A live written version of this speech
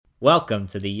Welcome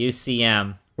to the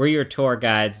UCM. We're your tour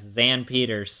guides, Xan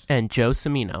Peters. And Joe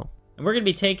Cimino. And we're going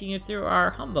to be taking you through our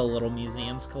humble little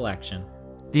museum's collection.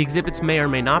 The exhibits may or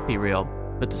may not be real,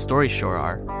 but the stories sure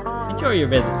are. Enjoy your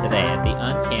visit today at the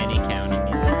Uncanny County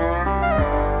Museum.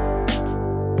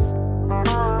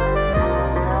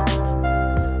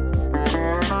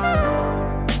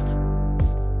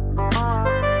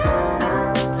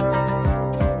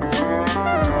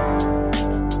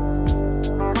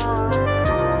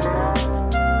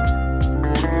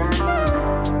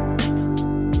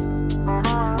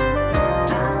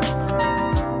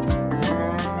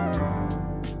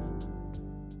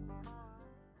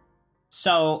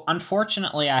 So,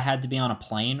 unfortunately, I had to be on a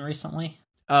plane recently.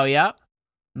 Oh, yeah?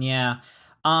 Yeah.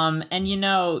 And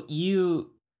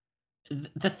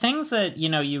the things that,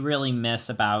 you really miss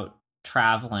about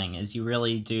traveling is you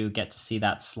really do get to see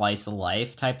that slice of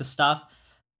life type of stuff.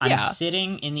 I'm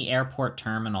sitting in the airport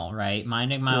terminal, right?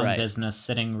 Minding my own business,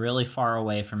 sitting really far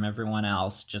away from everyone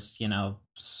else, just,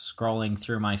 scrolling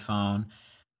through my phone.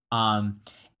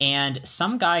 And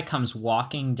some guy comes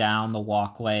walking down the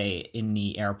walkway in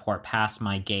the airport past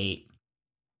my gate,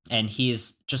 and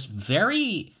he's just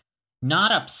very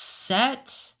not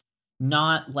upset,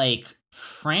 not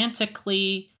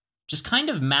frantically, just kind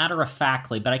of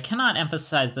matter-of-factly, but I cannot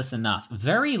emphasize this enough,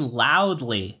 very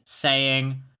loudly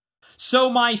saying, "So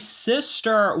my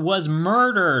sister was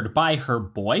murdered by her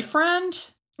boyfriend?"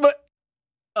 But,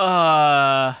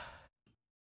 oh?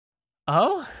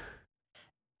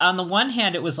 On the one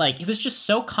hand, it was just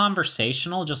so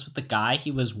conversational just with the guy he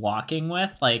was walking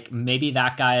with. Maybe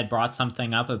that guy had brought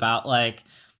something up about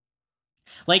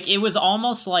it was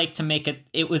almost to make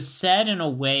it was said in a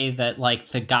way that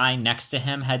the guy next to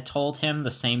him had told him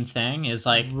the same thing is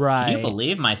can you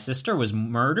believe my sister was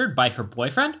murdered by her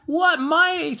boyfriend? What?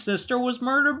 My sister was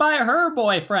murdered by her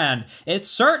boyfriend. It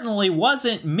certainly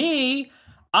wasn't me.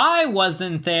 I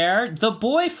wasn't there. The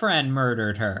boyfriend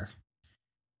murdered her.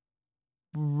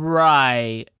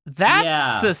 Right.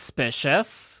 That's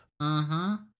suspicious.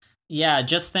 Mm-hmm. Yeah,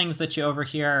 just things that you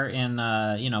overhear in,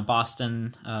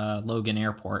 Boston, Logan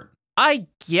Airport. I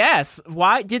guess.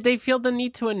 Why did they feel the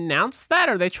need to announce that?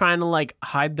 Are they trying to,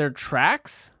 hide their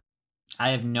tracks? I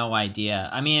have no idea.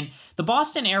 I mean, the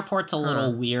Boston Airport's a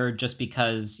little weird just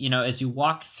because, as you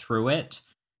walk through it,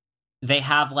 they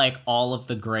have, all of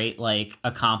the great,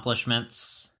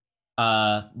 accomplishments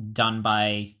done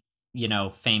by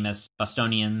famous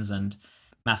Bostonians and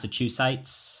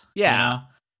Massachusetts.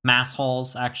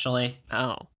 Massholes, actually.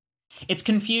 Oh. It's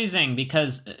confusing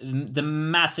because the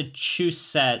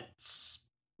Massachusetts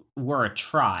were a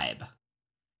tribe.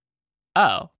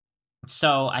 Oh.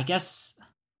 So I guess...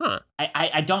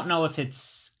 I don't know if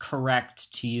it's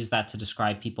correct to use that to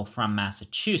describe people from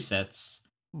Massachusetts.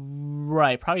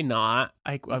 Right, probably not.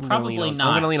 Probably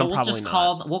not. So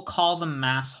we'll call them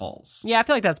massholes. Yeah, I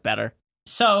feel like that's better.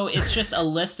 So it's just a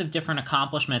list of different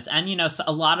accomplishments. And, so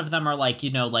a lot of them are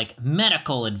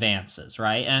medical advances,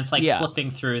 right? And it's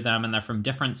flipping through them, and they're from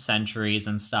different centuries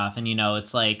and stuff. And,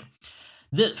 it's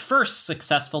the first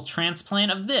successful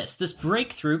transplant of this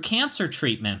breakthrough cancer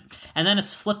treatment. And then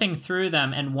it's flipping through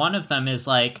them. And one of them is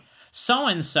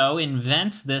so-and-so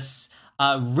invents this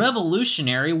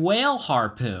revolutionary whale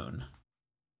harpoon.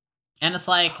 And it's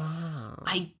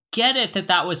I get it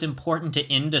that was important to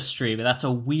industry, but that's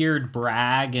a weird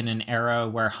brag in an era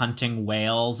where hunting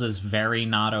whales is very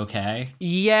not okay.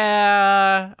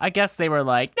 Yeah, I guess they were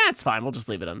that's fine, we'll just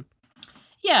leave it in.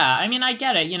 Yeah, I mean, I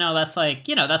get it. That's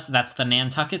that's the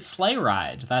Nantucket sleigh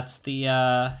ride. That's the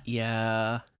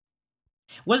Yeah.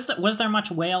 Was there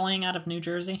much whaling out of New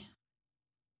Jersey?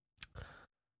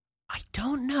 I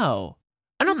don't know.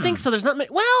 I don't think so. There's not many.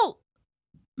 Well,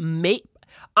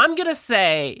 I'm gonna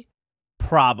say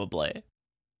probably,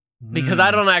 because I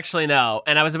don't actually know.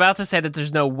 And I was about to say that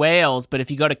there's no whales, but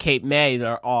if you go to Cape May,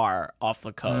 there are off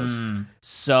the coast.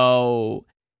 So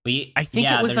I think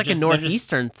it was a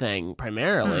northeastern thing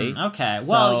primarily. Okay.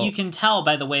 Well, you can tell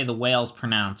by the way the whales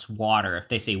pronounce water. If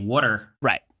they say water,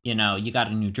 right? You got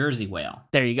a New Jersey whale.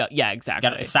 There you go. Yeah, exactly.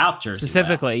 You got a South Jersey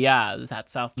specifically. Whale. Yeah,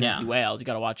 that's South Jersey whales. You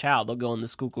got to watch out. They'll go in the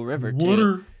Schuylkill River too.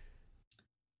 Water.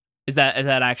 Is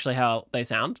that actually how they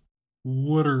sound?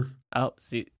 Water. Oh,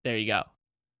 see, there you go.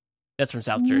 That's from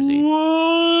South Jersey.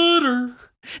 Water.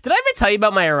 Did I ever tell you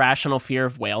about my irrational fear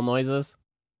of whale noises?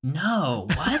 No.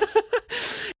 What?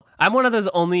 I'm one of those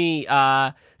only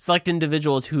select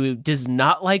individuals who does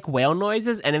not like whale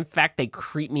noises, and in fact, they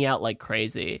creep me out like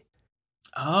crazy.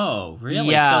 Oh, really?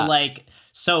 Yeah.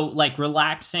 So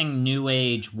relaxing new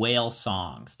age whale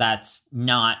songs, that's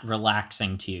not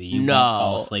relaxing to you. You won't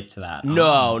fall asleep to that.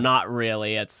 No, not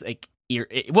really. It's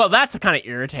well, that's kind of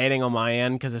irritating on my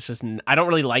end because it's just I don't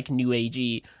really like new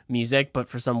agey music, but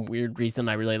for some weird reason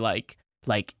I really like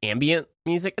ambient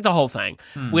music. It's a whole thing.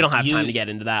 We don't have time to get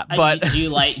into that. But do you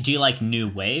like new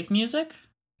wave music?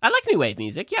 I like new wave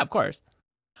music. Yeah, of course.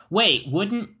 Wait,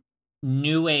 wouldn't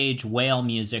new age whale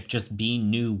music just be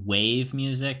new wave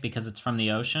music because it's from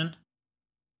the ocean?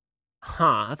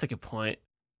 Huh, that's a good point.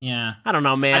 Yeah. I don't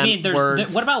know, man. I mean,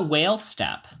 what about whale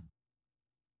step?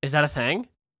 Is that a thing?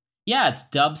 Yeah, it's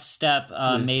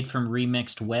dubstep made from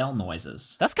remixed whale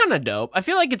noises. That's kind of dope. I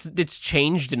feel like it's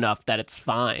changed enough that it's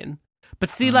fine. But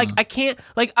see, like, I can't,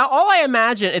 like, all I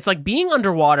imagine, it's like being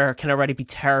underwater can already be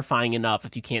terrifying enough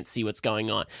if you can't see what's going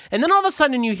on. And then all of a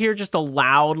sudden you hear just a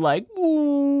loud, like,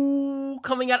 ooh,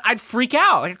 coming out. I'd freak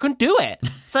out. Like, I couldn't do it.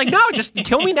 It's like, no, just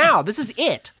kill me now. This is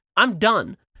it. I'm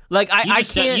done. Like, I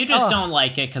can't. You just don't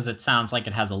like it because it sounds like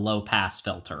it has a low pass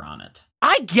filter on it.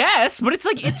 I guess, but it's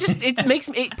like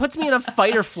it puts me in a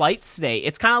fight or flight state.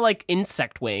 It's kind of like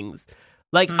insect wings.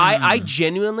 Like I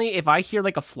genuinely, if I hear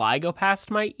like a fly go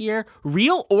past my ear,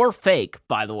 real or fake,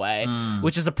 by the way,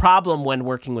 which is a problem when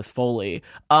working with Foley,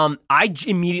 I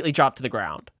immediately drop to the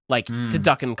ground, like to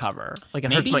duck and cover. Like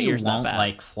it hurts my ears that bad. Maybe you won't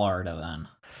like Florida then.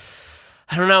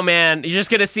 I don't know, man. You're just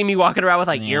gonna see me walking around with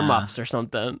like earmuffs or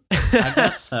something. I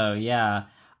guess so. Yeah,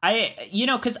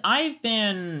 because I've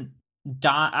been.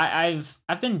 I've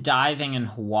been diving in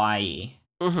Hawaii,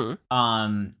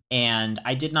 and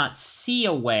I did not see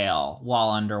a whale while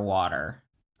underwater.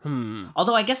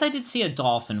 Although I guess I did see a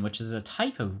dolphin, which is a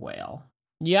type of whale.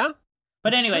 Yeah,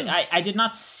 but anyway, I did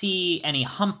not see any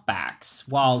humpbacks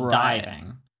while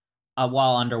diving,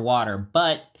 while underwater.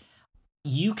 But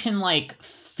you can like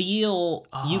feel,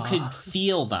 you could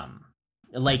feel them.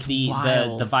 Like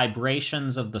the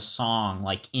vibrations of the song,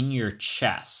 like in your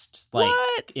chest, like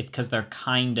because they're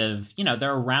kind of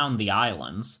they're around the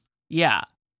islands. Yeah.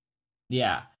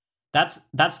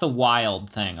 That's the wild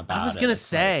thing about it. I was gonna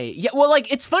say, yeah. Well,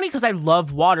 like it's funny because I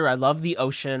love water. I love the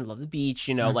ocean. Love the beach.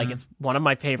 Like it's one of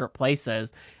my favorite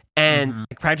places. And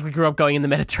I practically grew up going in the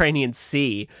Mediterranean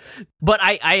Sea. But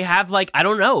I have like I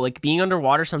don't know, like being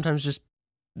underwater sometimes just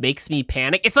makes me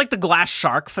panic. It's like the glass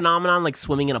shark phenomenon, like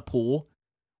swimming in a pool.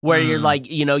 Where you're like,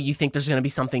 you think there's going to be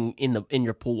something in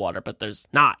your pool water, but there's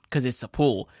not because it's a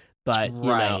pool. But,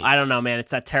 I don't know, man.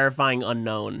 It's that terrifying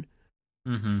unknown.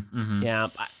 Yeah.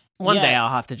 One day I'll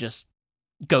have to just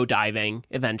go diving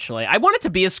eventually. I wanted to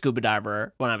be a scuba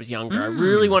diver when I was younger. I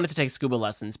really wanted to take scuba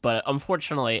lessons, but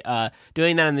unfortunately,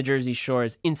 doing that in the Jersey Shore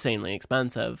is insanely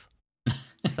expensive.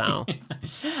 So,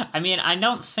 I mean, I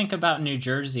don't think about New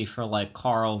Jersey for like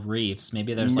coral reefs.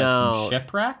 Maybe there's like some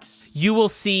shipwrecks. You will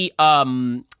see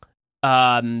nothing,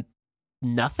 I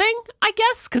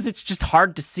guess, because it's just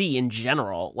hard to see in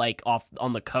general, like off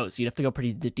on the coast. You'd have to go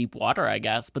pretty deep water, I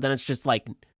guess. But then it's just like,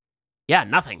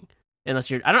 nothing. Unless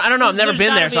you're, I don't know. I've never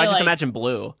been there, so I just imagine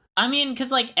blue. I mean,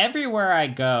 because like everywhere I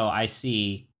go, I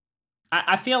see.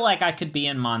 I feel like I could be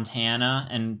in Montana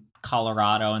and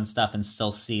Colorado and stuff and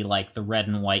still see like the red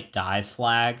and white dive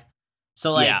flag.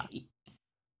 So like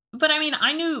but I mean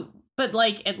but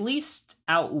like at least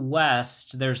out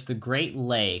west there's the Great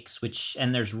Lakes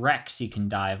and there's wrecks you can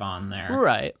dive on there.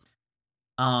 Right.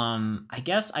 I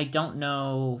guess I don't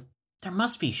know, there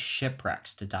must be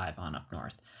shipwrecks to dive on up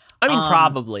north. I mean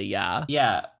probably, yeah.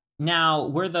 Yeah. Now,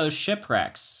 were those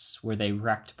shipwrecks, were they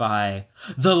wrecked by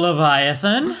the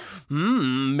Leviathan?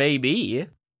 Maybe.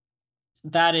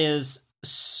 That is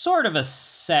sort of a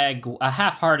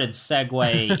half-hearted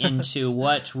segue into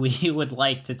what we would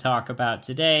like to talk about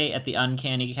today at the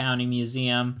Uncanny County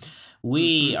Museum.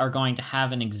 We are going to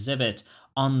have an exhibit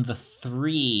on the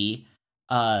 3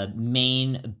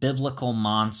 main biblical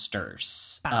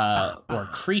monsters or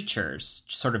creatures,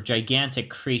 sort of gigantic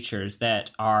creatures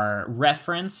that are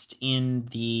referenced in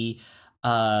the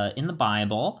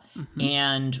Bible,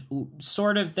 and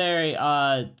sort of their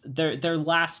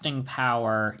lasting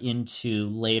power into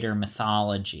later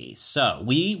mythology. So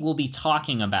we will be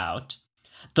talking about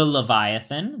the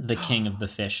Leviathan, the king of the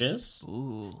fishes,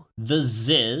 the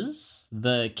Ziz,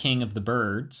 the king of the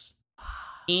birds,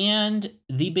 and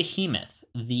the Behemoth,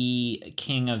 the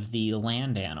king of the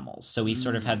land animals. So we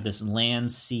sort of have this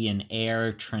land, sea, and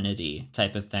air trinity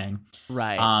type of thing.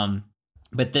 Right.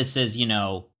 But this is,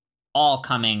 all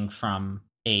coming from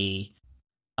a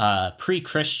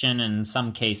pre-Christian, and in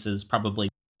some cases probably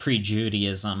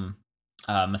pre-Judaism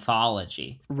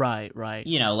mythology. Right.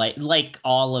 Like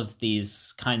all of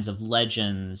these kinds of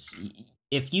legends.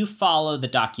 If you follow the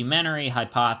documentary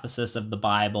hypothesis of the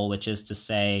Bible, which is to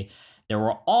say there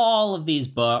were all of these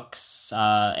books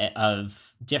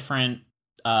of different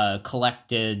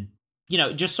collected,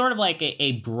 just sort of like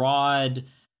a broad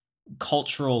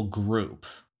cultural group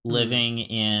living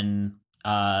in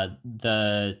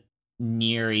the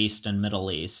Near East and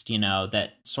Middle East,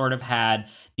 that sort of had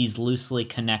these loosely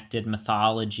connected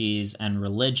mythologies and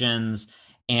religions,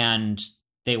 and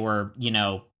they were,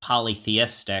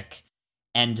 polytheistic.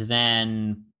 And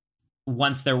then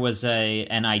once there was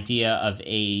an idea of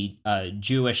a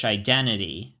Jewish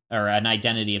identity, or an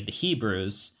identity of the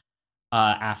Hebrews,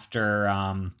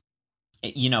 after,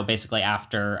 basically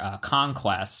after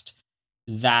conquest,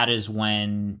 that is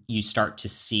when you start to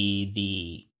see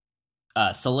the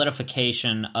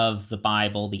solidification of the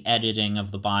Bible, the editing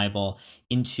of the Bible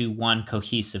into one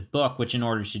cohesive book, which in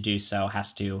order to do so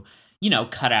has to,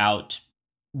 cut out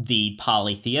the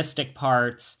polytheistic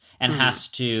parts and has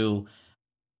to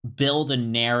build a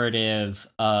narrative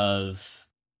of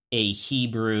a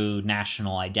Hebrew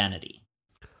national identity.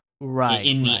 Right.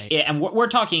 And we're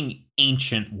talking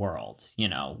ancient world,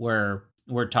 we're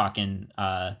talking,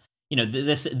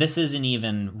 this isn't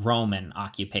even Roman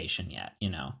occupation yet,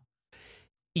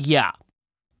 Yeah.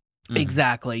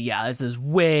 Exactly. Yeah, this is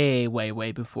way, way,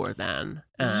 way before then.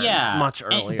 Much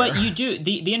earlier. But you do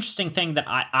the interesting thing that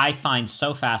I find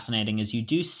so fascinating is you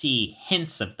do see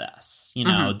hints of this.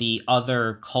 The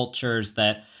other cultures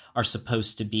that are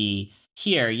supposed to be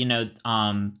here.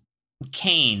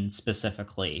 Cain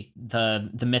specifically,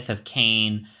 the myth of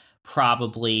Cain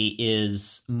probably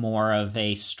is more of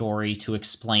a story to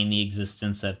explain the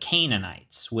existence of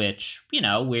Canaanites, which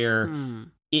we're.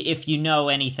 If you know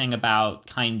anything about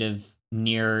kind of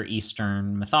Near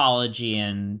Eastern mythology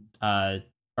and,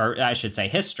 or I should say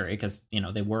history, because,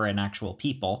 they were an actual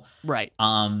people. Right.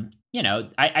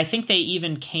 I think they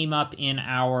even came up in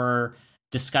our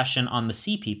discussion on the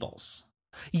Sea Peoples.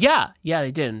 Yeah,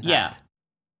 they did. In fact.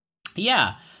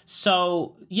 Yeah.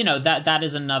 So, that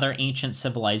is another ancient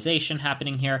civilization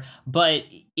happening here. But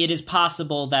it is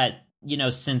possible that,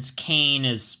 since Cain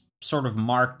is sort of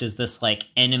marked as this like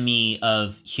enemy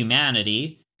of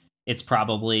humanity, it's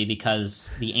probably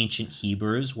because the ancient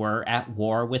Hebrews were at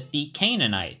war with the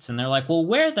Canaanites, and they're like, well,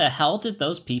 where the hell did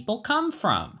those people come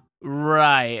from?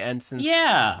 Right. And since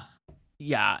yeah,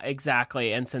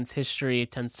 exactly. And since history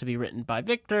tends to be written by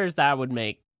victors, that would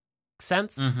make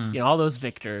sense. All those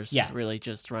victors really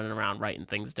just running around writing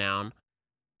things down.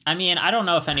 I mean, I don't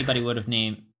know if anybody would have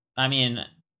named, when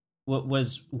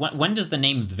does the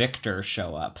name Victor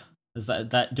show up? Is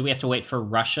that do we have to wait for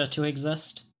Russia to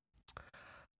exist?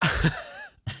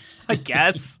 I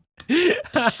guess.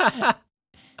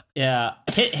 Yeah.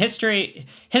 History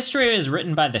is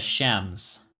written by the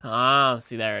Shems. Oh,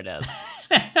 see, there it is.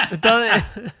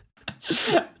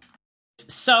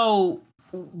 So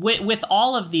with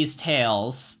all of these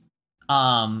tales,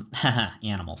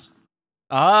 animals.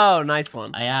 Oh, nice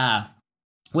one. Yeah.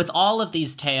 With all of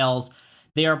these tales,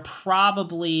 they are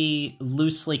probably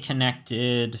loosely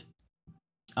connected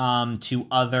to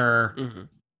other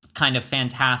kind of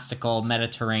fantastical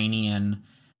Mediterranean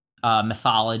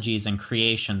mythologies and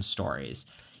creation stories.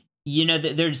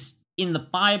 There's in the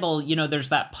Bible, there's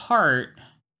that part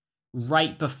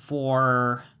right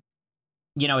before,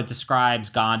 it describes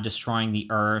God destroying the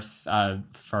earth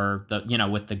for the,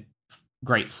 with the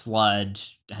great flood,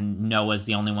 and Noah's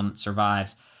the only one that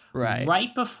survives. Right.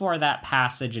 Right before that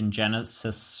passage in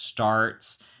Genesis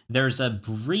starts, there's a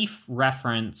brief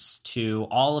reference to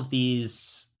all of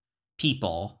these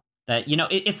people that,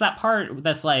 it's that part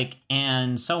that's like,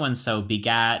 and so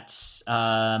begat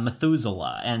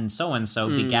Methuselah, and so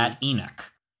begat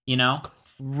Enoch,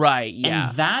 Right, yeah.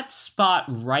 And that spot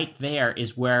right there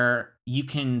is where you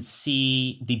can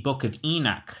see the Book of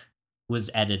Enoch was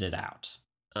edited out.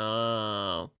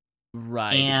 Oh,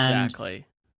 right, and exactly.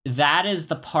 That is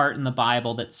the part in the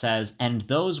Bible that says, and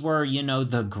those were,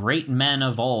 the great men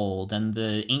of old, and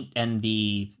those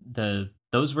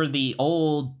were the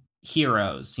old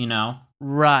heroes,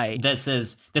 Right. This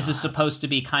is supposed to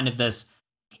be kind of this.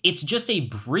 It's just a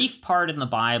brief part in the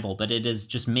Bible, but it is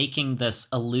just making this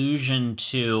allusion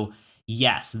to,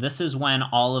 yes, this is when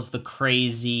all of the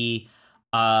crazy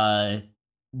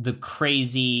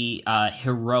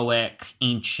heroic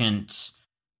ancient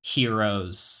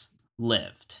heroes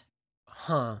lived.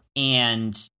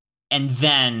 And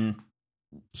then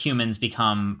humans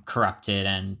become corrupted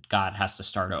and God has to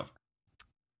start over.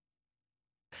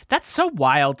 That's so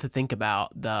wild to think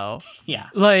about, though. Yeah.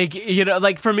 Like,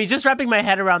 for me, just wrapping my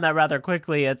head around that rather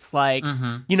quickly, it's like,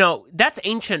 that's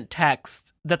ancient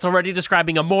text that's already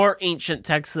describing a more ancient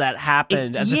text that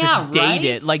happened as if it's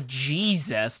dated. Right? Like,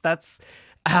 Jesus, that's...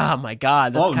 Oh, my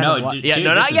God. That's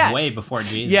not yet. way before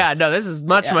Jesus. Yeah, no, this is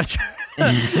much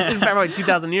Probably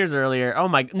 2,000 years earlier. Oh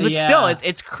my! But still,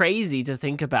 it's crazy to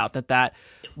think about that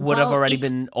would have already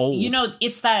been old.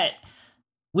 It's that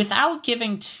without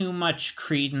giving too much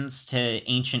credence to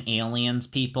Ancient Aliens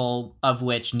people, of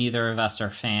which neither of us are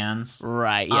fans.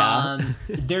 Right, yeah.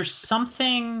 There's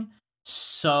something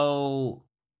so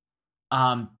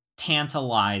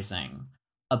tantalizing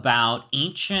about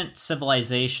ancient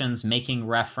civilizations making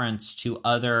reference to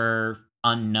other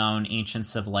unknown ancient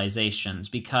civilizations,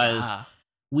 because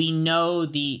we know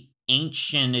the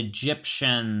ancient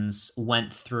Egyptians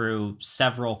went through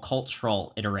several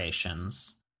cultural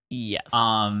iterations. Yes.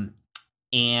 And,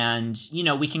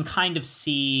 we can kind of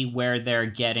see where they're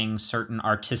getting certain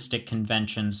artistic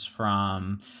conventions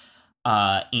from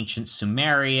ancient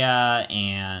Sumeria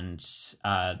and,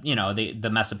 the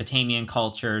Mesopotamian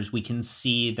cultures. We can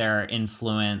see their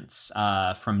influence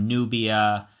from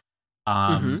Nubia.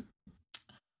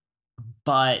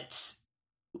 But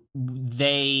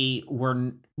they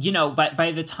were,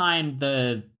 by the time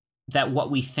that what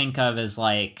we think of as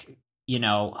like,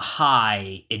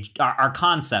 high, our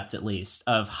concept at least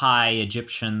of high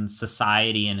Egyptian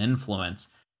society and influence,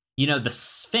 the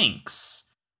Sphinx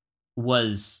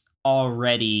was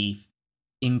already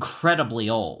incredibly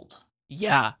old.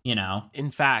 Yeah. In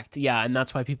fact, yeah. And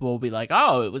that's why people will be like,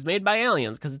 oh, it was made by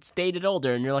aliens because it's dated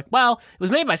older. And you're like, well, it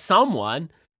was made by someone.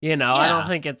 I don't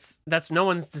think no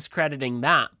one's discrediting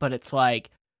that, but it's like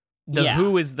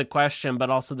who is the question, but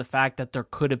also the fact that there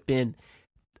could have been,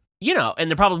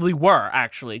 and there probably were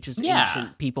actually just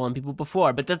ancient people and people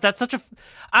before, but that's such a,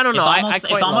 I don't know.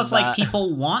 It's almost like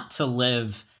people want to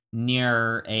live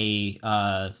near a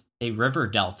river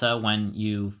delta when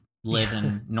you live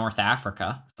in North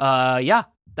Africa. Yeah,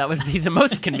 that would be the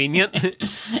most convenient.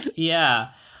 Yeah.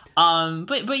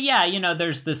 But yeah,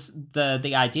 there's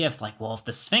the idea of like, well, if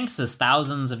the Sphinx is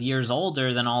thousands of years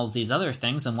older than all of these other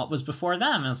things, then what was before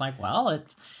them? And it's like, well,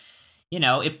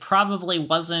 it probably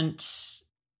wasn't.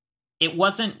 It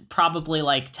wasn't probably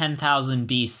like 10,000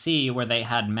 BC where they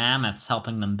had mammoths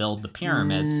helping them build the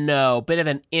pyramids. No, bit of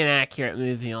an inaccurate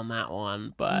movie on that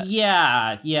one, but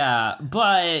yeah,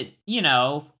 but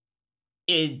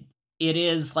it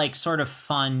is like sort of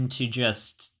fun to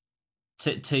just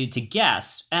to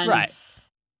guess. And right.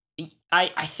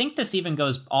 I think this even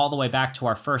goes all the way back to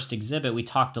our first exhibit. We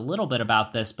talked a little bit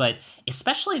about this, but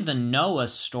especially the Noah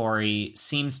story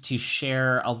seems to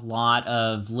share a lot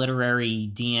of literary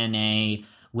DNA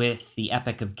with the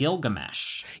Epic of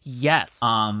Gilgamesh. Yes.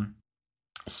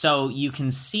 So you can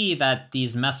see that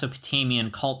these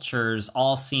Mesopotamian cultures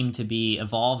all seem to be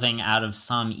evolving out of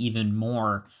some even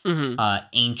more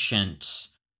ancient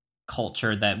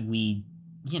culture that we,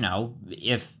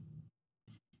 if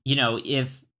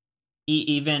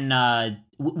even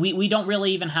we don't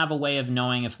really even have a way of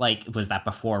knowing if like was that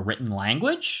before written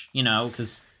language,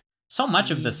 because so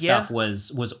much of this stuff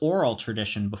was oral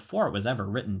tradition before it was ever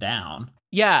written down.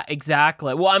 Yeah,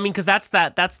 exactly. Well, I mean, because that's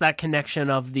that connection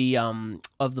of the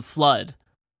flood,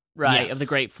 right? Yes. Of the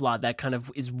Great Flood that kind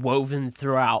of is woven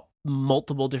throughout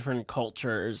multiple different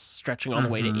cultures, stretching all the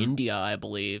way to India, I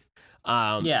believe.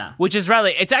 Which is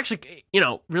really, it's actually,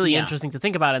 really interesting to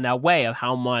think about in that way of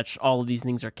how much all of these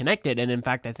things are connected. And in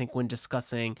fact, I think when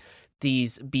discussing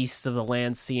these beasts of the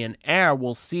land, sea, and air,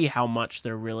 we'll see how much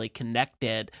they're really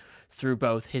connected through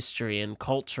both history and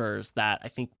cultures that I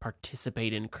think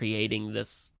participate in creating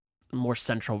this more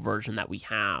central version that we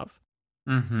have.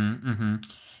 And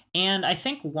I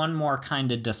think one more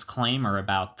kind of disclaimer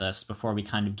about this before we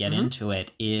kind of get into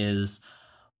it is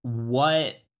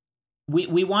what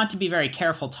we want to be very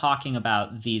careful talking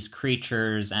about these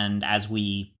creatures, and as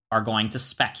we are going to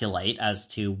speculate as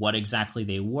to what exactly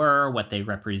they were, what they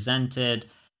represented,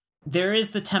 there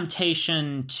is the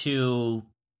temptation to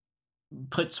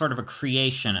put sort of a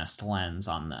creationist lens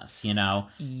on this,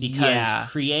 because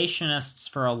creationists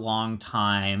for a long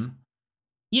time,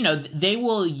 they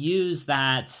will use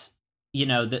that,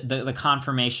 the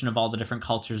confirmation of all the different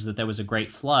cultures that there was a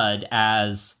great flood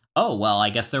as, oh, well, I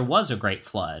guess there was a great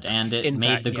flood and it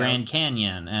made the Grand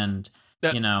Canyon and,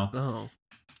 Oh.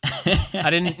 I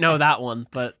didn't know that one,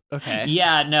 but okay.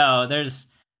 Yeah, no, there's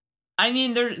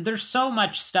so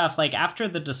much stuff. Like after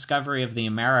the discovery of the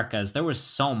Americas, there was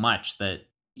so much that,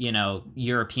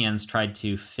 Europeans tried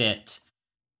to fit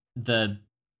the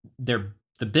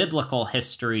biblical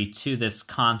history to this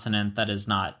continent that is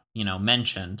not,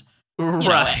 mentioned.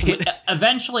 Right.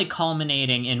 Eventually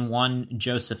culminating in one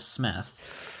Joseph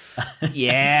Smith.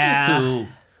 Yeah.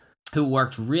 who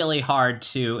worked really hard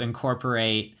to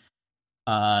incorporate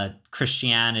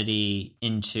Christianity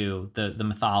into the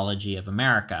mythology of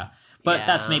America. But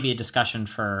that's maybe a discussion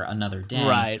for another day.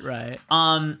 Right.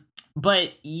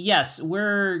 But yes,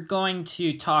 we're going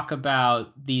to talk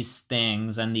about these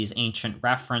things and these ancient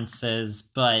references,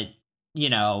 but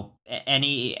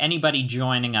anybody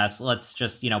joining us, let's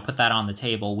just, put that on the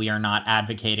table. We are not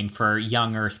advocating for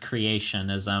young Earth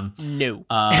creationism. No,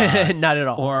 not at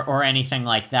all. Or anything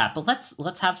like that. But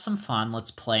let's have some fun.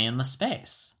 Let's play in the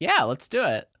space. Yeah, let's do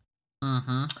it.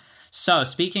 Mm-hmm. So,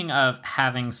 speaking of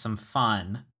having some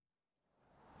fun,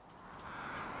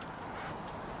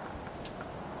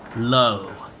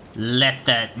 lo, let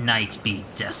that night be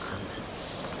desolate.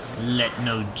 Let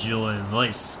no joy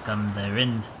voice come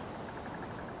therein.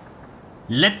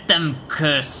 Let them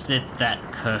curse it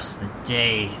that curse the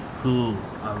day, who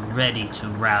are ready to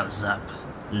rouse up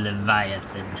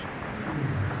Leviathan.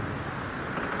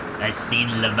 I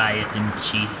seen Leviathan,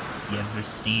 chief. You ever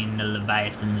seen a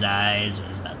Leviathan's eyes when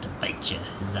he's about to bite you?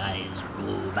 His eyes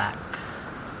roll back.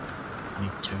 They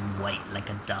turn white like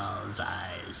a doll's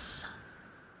eyes.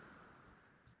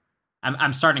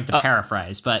 I'm starting to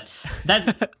paraphrase, but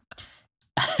that.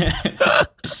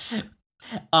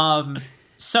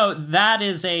 So that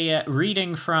is a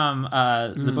reading from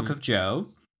the Book of Job.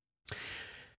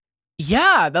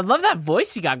 Yeah, I love that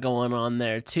voice you got going on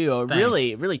there, too. It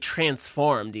Thanks. really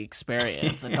transformed the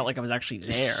experience. I felt like I was actually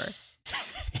there.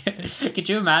 Could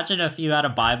you imagine if you had a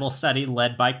Bible study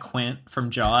led by Quint from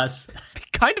Jaws?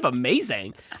 Kind of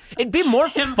amazing. It'd be more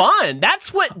fun.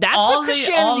 That's what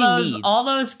Christianity needs. All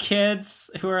those kids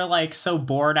who are like so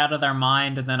bored out of their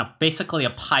mind, and then basically a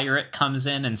pirate comes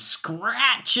in and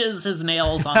scratches his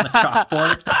nails on the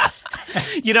chalkboard.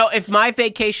 If my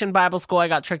vacation Bible school I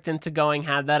got tricked into going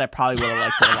had that, I probably would have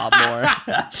liked it a lot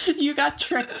more. You got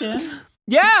tricked in?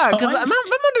 Yeah, because my mom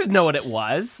didn't know what it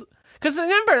was. Because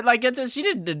remember, like, she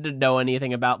didn't know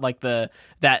anything about, like, that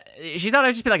she thought it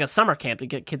would just be like a summer camp to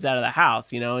get kids out of the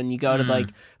house, and you go to, like,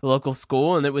 the local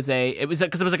school, and it was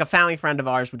because it was like a family friend of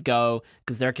ours would go,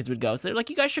 because their kids would go, so they're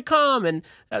like, you guys should come, and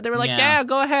they were like, yeah,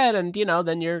 go ahead, and,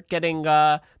 then you're getting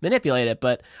manipulated,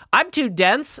 but I'm too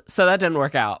dense, so that didn't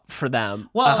work out for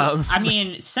them. Well,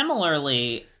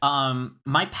 similarly,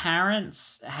 my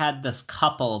parents had this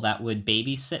couple that would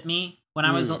babysit me when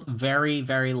I was very,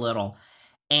 very little.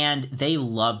 And they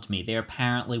loved me. They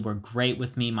apparently were great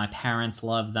with me. My parents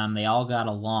loved them. They all got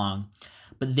along.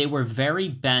 But they were very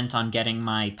bent on getting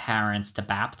my parents to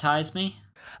baptize me.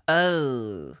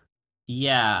 Oh.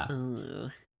 Yeah.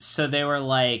 Oh. So they were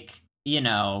like,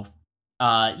 I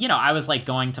was like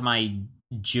going to my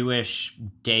Jewish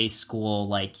day school,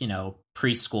 like,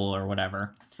 preschool or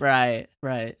whatever. Right.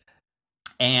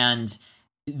 And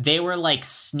they were like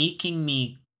sneaking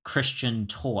me Christian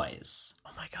toys.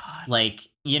 Oh my God. Like,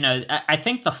 I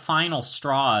think the final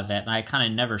straw of it, and I kind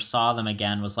of never saw them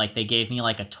again, was like they gave me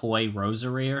like a toy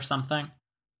rosary or something.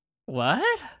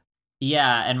 What?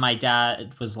 Yeah, and my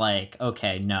dad was like,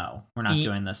 okay, no, we're not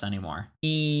doing this anymore.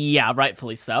 Yeah,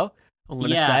 rightfully so, I'm going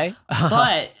to say.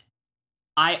 But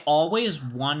I always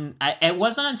it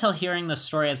wasn't until hearing the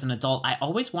story as an adult, I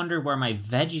always wondered where my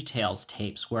VeggieTales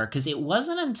tapes were, because it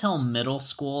wasn't until middle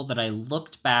school that I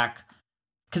looked back.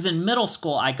 Because in middle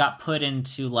school, I got put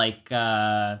into like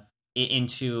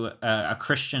into a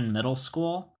Christian middle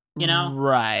school,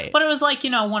 Right. But it was like,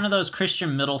 one of those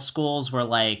Christian middle schools where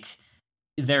like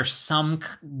there's some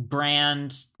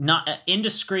brand, not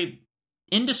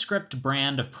indescript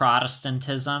brand of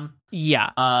Protestantism.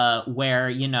 Yeah.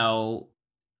 Where,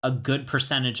 a good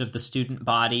percentage of the student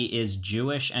body is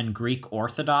Jewish and Greek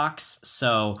Orthodox,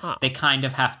 so they kind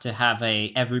of have to have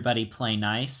a everybody play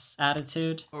nice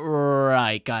attitude.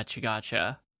 Right,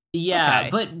 gotcha. Yeah, okay.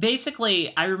 But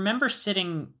basically, I remember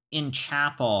sitting in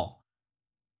chapel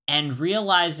and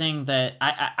realizing that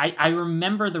I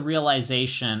remember the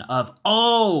realization of,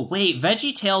 oh, wait,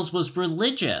 VeggieTales was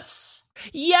religious.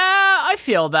 Yeah, I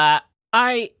feel that.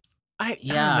 I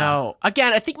don't know.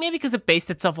 Again, I think maybe because it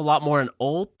based itself a lot more in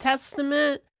Old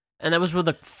Testament, and those were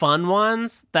the fun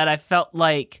ones that I felt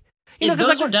like...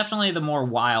 those are definitely the more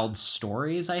wild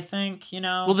stories, I think,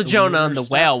 Well, the Jonah and the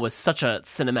whale was such a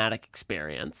cinematic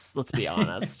experience, let's be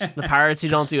honest. The pirates who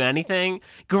don't do anything.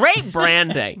 Great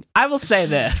branding. I will say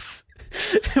this.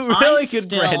 Really good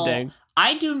branding.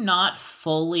 I do not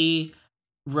fully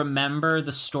remember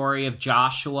the story of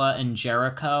Joshua and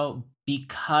Jericho,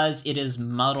 because it is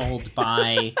muddled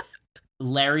by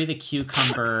Larry the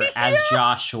Cucumber as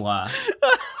Joshua,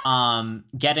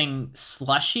 getting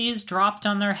slushies dropped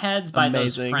on their heads by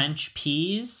those French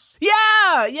peas.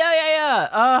 Yeah.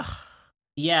 Yeah.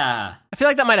 I feel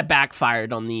like that might have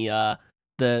backfired on the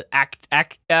what do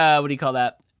you call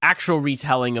that? Actual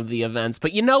retelling of the events.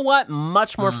 But you know what?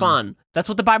 Much more fun. That's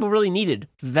what the Bible really needed.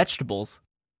 Vegetables.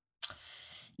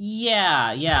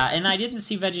 Yeah, and I didn't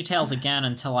see VeggieTales again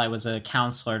until I was a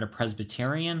counselor at a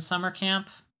Presbyterian summer camp.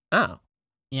 Oh.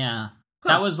 Yeah. Huh.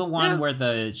 That was the one where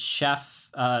the chef,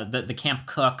 the camp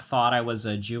cook thought I was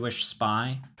a Jewish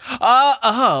spy.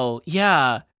 Oh,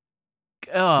 yeah.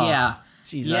 Oh, yeah.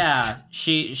 Jesus. Yeah,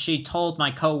 she told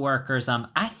my coworkers,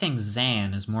 I think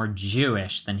Xan is more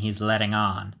Jewish than he's letting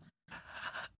on.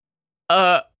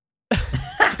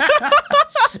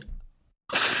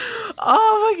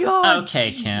 Oh my God. Okay,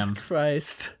 Jesus Kim.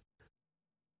 Christ.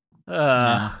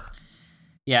 Yeah.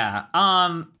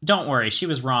 Don't worry, she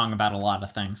was wrong about a lot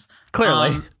of things.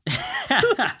 Clearly.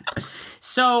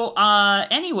 So,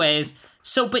 anyways,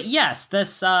 but yes,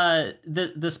 this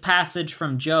passage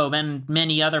from Job and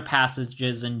many other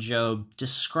passages in Job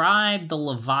describe the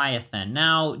Leviathan.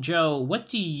 Now, Joe, what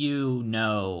do you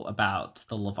know about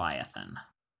the Leviathan?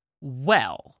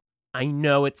 Well, I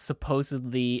know it's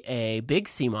supposedly a big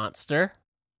sea monster,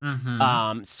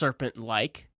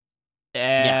 serpent-like,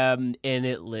 and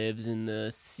it lives in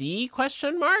the sea, ?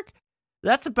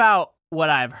 That's about what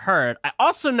I've heard. I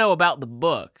also know about the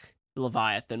book,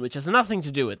 Leviathan, which has nothing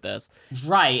to do with this.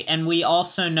 Right, and we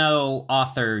also know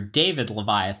author David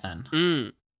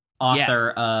Leviathan,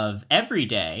 author of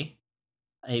Everyday,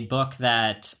 a book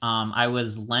that I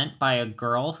was lent by a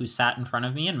girl who sat in front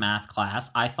of me in math class.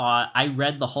 I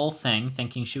read the whole thing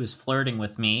thinking she was flirting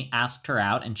with me, asked her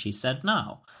out, and she said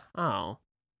no. Oh.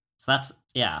 So that's,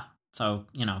 So,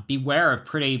 beware of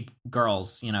pretty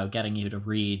girls, getting you to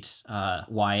read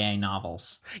YA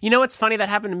novels. You know what's funny? That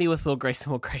happened to me with Will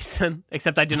Grayson,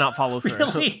 except I did not follow through.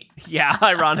 Really? Yeah,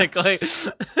 ironically.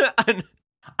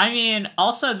 I mean,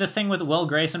 also the thing with Will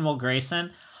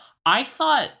Grayson, I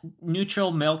thought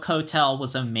Neutral Milk Hotel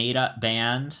was a made-up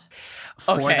band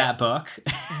for that book.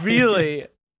 Really?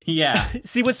 Yeah.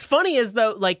 See, what's funny is,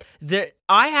 though,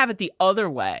 I have it the other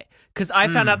way, because I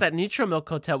found out that Neutral Milk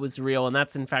Hotel was real, and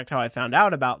that's, in fact, how I found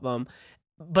out about them.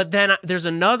 But then there's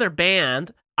another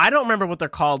band, I don't remember what they're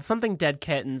called, something Dead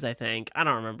Kittens, I think, I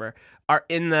don't remember, are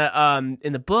in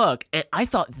the book, and I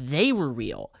thought they were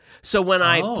real. So when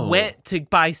I went to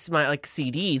buy my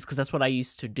CDs, because that's what I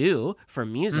used to do for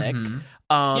music,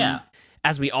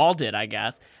 as we all did, I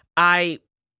guess, I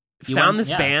found this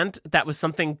band that was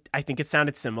something, I think it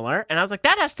sounded similar, and I was like,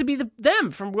 that has to be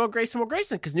them from Will Grayson,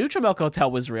 because Neutral Milk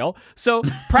Hotel was real, so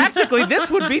practically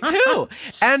this would be too.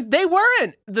 And they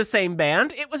weren't the same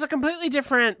band. It was a completely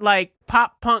different,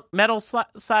 pop punk metal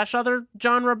 / other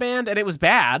genre band, and it was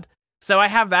bad. So I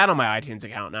have that on my iTunes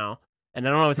account now, and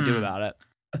I don't know what to do about it.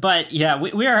 But yeah,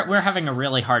 we're having a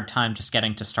really hard time just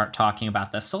getting to start talking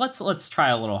about this. So let's try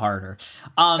a little harder.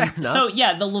 So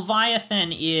yeah, the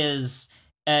Leviathan is,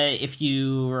 if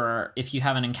you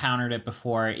haven't encountered it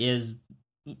before, is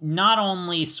not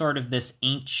only sort of this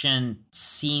ancient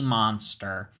sea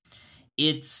monster,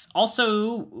 it's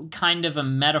also kind of a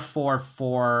metaphor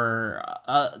for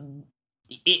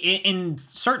in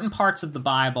certain parts of the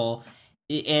Bible,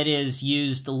 it is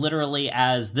used literally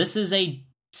as, this is a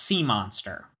sea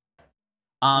monster.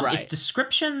 Its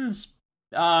descriptions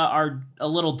are a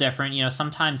little different.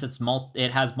 Sometimes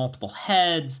it has multiple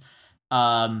heads.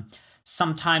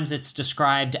 Sometimes it's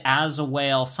described as a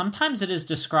whale. Sometimes it is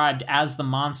described as the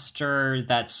monster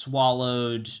that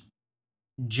swallowed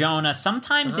Jonah.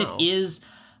 Sometimes it is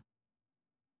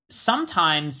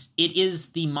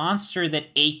the monster that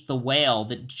ate the whale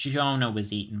that Jonah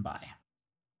was eaten by.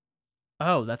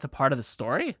 Oh, that's a part of the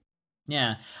story?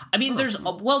 Yeah. I mean, you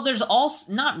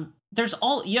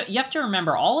have to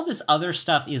remember, all of this other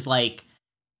stuff is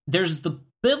there's the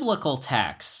biblical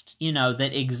text,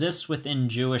 that exists within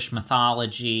Jewish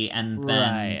mythology, and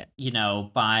then,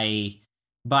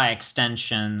 by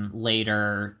extension,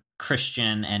 later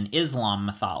Christian and Islam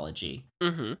mythology.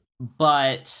 Mm-hmm.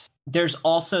 But there's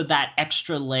also that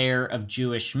extra layer of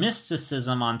Jewish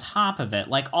mysticism on top of it.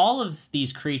 All of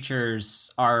these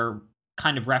creatures are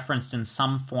kind of referenced in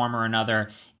some form or another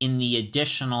in the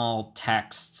additional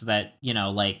texts that,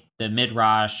 the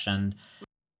Midrash and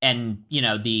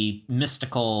the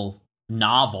mystical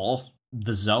novel,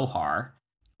 the Zohar.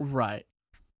 Right.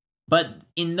 But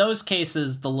in those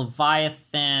cases, the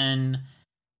Leviathan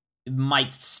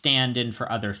might stand in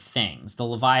for other things. The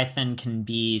Leviathan can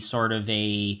be sort of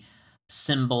a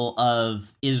symbol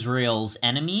of Israel's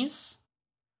enemies.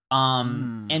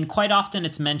 And quite often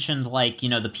it's mentioned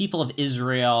the people of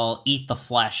Israel eat the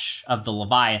flesh of the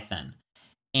Leviathan.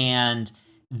 And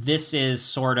this is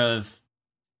sort of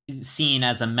seen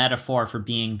as a metaphor for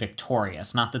being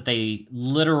victorious. Not that they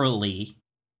literally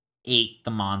ate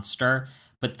the monster,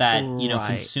 but that,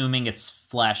 consuming its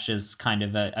flesh is kind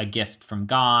of a gift from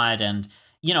God. And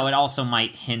it also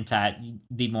might hint at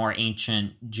the more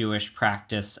ancient Jewish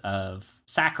practice of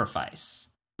sacrifice,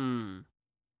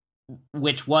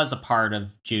 which was a part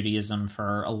of Judaism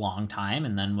for a long time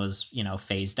and then was,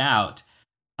 phased out.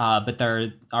 But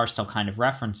there are still kind of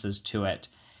references to it.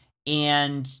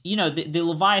 And, the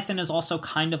Leviathan is also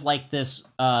kind of like this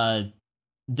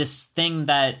thing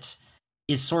that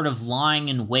is sort of lying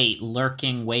in wait,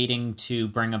 lurking, waiting to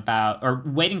bring about, or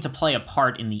waiting to play a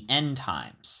part in the end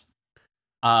times.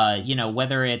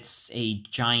 Whether it's a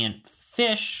giant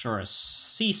fish or a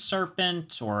sea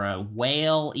serpent or a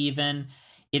whale even,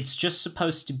 it's just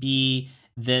supposed to be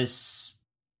this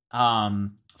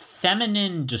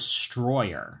feminine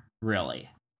destroyer, really.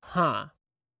 Huh.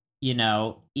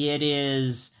 We'll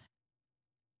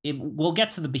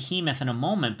get to the Behemoth in a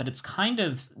moment, but it's kind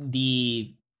of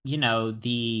the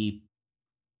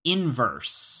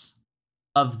inverse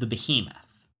of the Behemoth,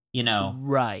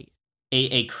 Right.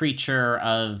 A creature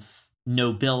of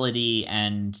nobility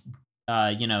and,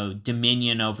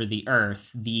 dominion over the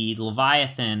earth. The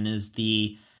Leviathan is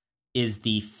the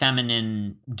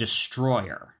feminine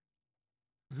destroyer.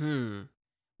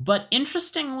 But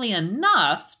interestingly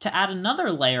enough, to add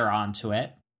another layer onto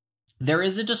it, there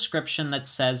is a description that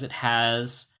says it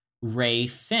has ray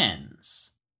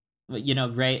fins. Like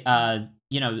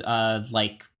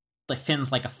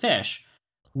fins like a fish,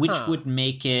 which would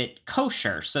make it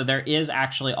kosher. So there is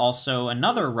actually also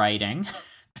another writing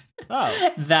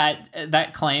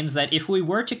that claims that if we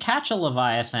were to catch a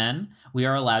Leviathan, we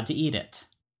are allowed to eat it.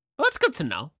 Well, that's good to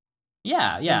know.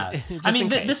 Yeah. I mean,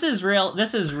 this is real.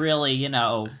 This is really,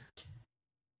 the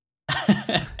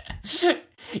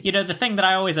thing that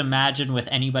I always imagine with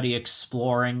anybody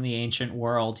exploring the ancient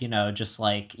world, just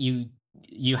like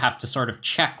you have to sort of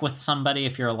check with somebody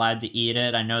if you're allowed to eat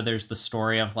it. I know there's the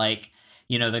story of the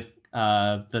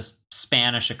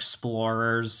Spanish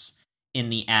explorers in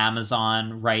the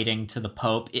Amazon writing to the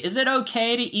Pope, is it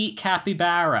okay to eat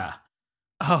capybara?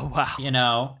 Oh,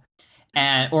 wow.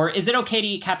 Or is it okay to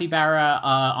eat capybara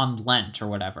on Lent or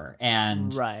whatever?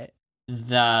 And right.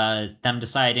 them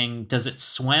deciding, does it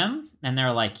swim? And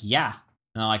they're like, yeah.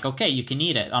 And they're like, okay, you can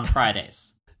eat it on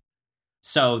Fridays.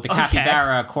 So the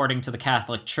capybara, according to the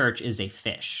Catholic Church, is a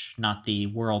fish, not the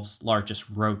world's largest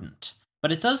rodent.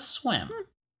 But it does swim.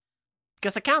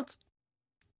 Guess it counts.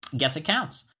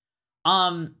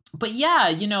 But yeah,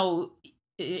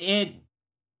 it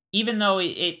even though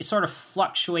it sort of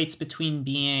fluctuates between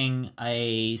being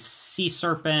a sea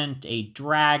serpent, a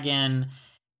dragon,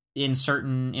 in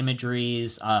certain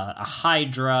imageries, a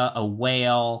hydra, a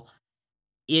whale,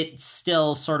 it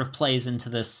still sort of plays into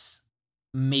this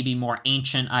maybe more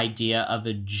ancient idea of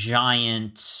a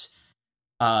giant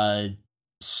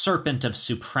serpent of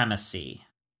supremacy,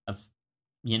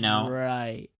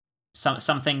 right.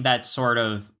 Something that sort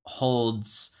of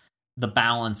holds the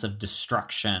balance of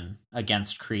destruction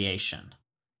against creation.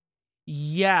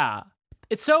 Yeah.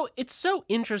 It's so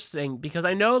interesting because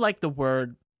I know the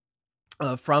word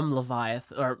from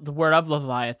Leviathan, or the word of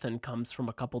Leviathan, comes from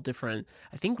a couple different,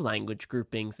 I think, language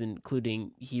groupings,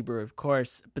 including Hebrew, of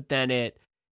course, but then it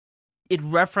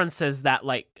references that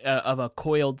of a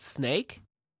coiled snake,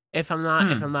 if I'm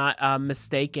not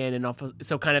mistaken, and also,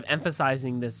 so kind of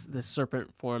emphasizing this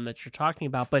serpent form that you're talking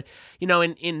about. But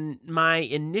in my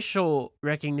initial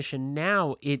recognition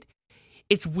now,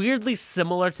 it's weirdly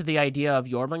similar to the idea of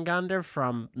Jormungandr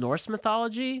from Norse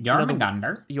mythology.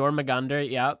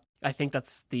 Jormungandr, yeah. I think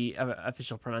that's the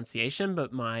official pronunciation,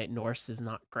 but my Norse is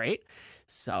not great.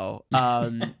 So,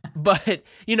 but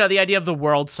the idea of the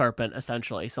world serpent,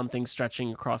 essentially, something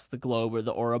stretching across the globe, or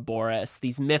the Ouroboros,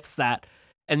 these myths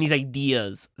and these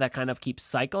ideas that kind of keep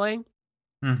cycling.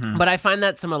 Mm-hmm. But I find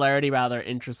that similarity rather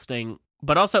interesting.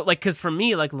 But also, because for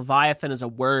me, Leviathan as a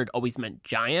word always meant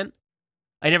giant.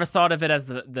 I never thought of it as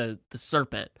the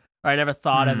serpent, or I never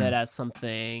thought of it as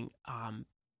something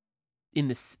in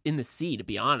the sea, to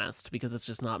be honest, because it's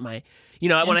just not my,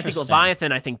 when I think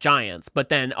Leviathan, I think giants, but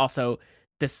then also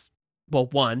this, well,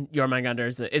 one,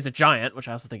 Jormungandr is a giant, which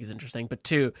I also think is interesting, but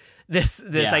two, this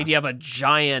idea of a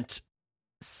giant,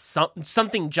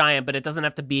 something giant, but it doesn't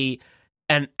have to be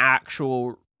an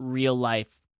actual real life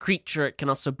creature. It can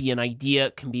also be an idea.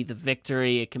 It can be the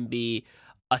victory. It can be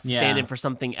a stand-in for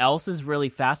something else, is really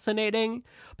fascinating,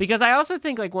 because I also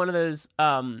think one of those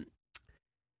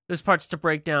parts to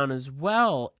break down as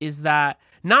well is that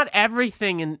not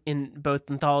everything in both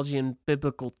mythology and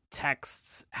biblical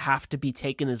texts have to be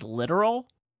taken as literal.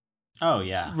 Oh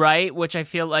yeah. Right? Which I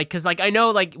feel because I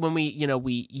know when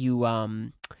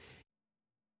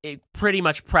it pretty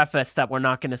much prefaced that we're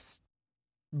not going to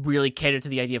really cater to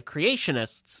the idea of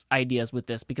creationists' ideas with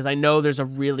this, because I know there's a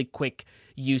really quick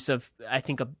use of, I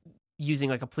think, using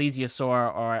like a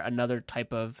plesiosaur or another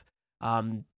type of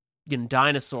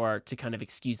dinosaur to kind of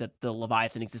excuse that the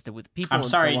Leviathan existed with people. I'm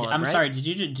sorry. Right? Sorry. Did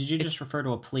you just refer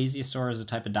to a plesiosaur as a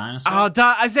type of dinosaur? Oh,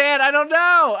 Isaiah, I don't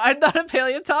know. I'm not a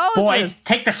paleontologist. Boys,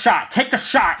 take the shot. Take the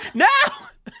shot. No.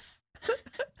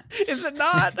 Is it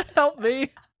not? Help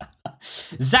me.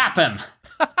 Zap him.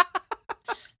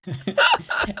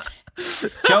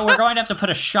 Joe, we're going to have to put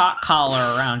a shot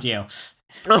collar around you.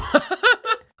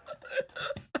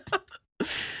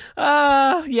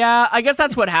 Yeah, I guess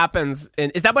that's what happens.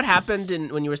 Is that what happened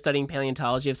when you were studying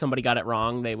paleontology? If somebody got it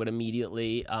wrong, they would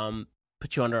immediately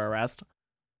put you under arrest?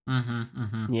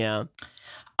 Yeah.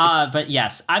 But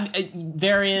yes,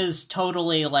 there is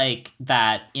totally like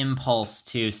that impulse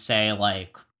to say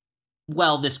like,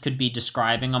 well, this could be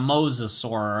describing a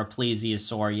mosasaur or a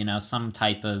plesiosaur, some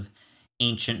type of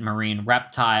ancient marine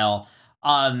reptile.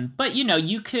 But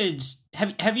you could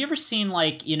have you ever seen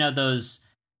like,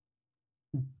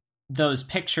 those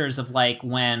pictures of like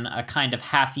when a kind of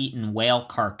half-eaten whale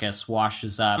carcass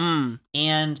washes up,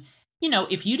 and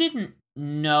if you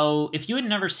had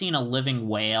never seen a living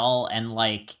whale, and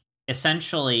like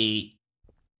essentially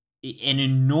an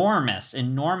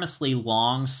enormously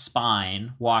long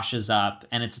spine washes up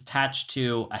and it's attached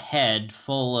to a head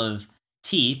full of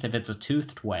teeth if it's a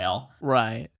toothed whale,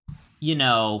 right?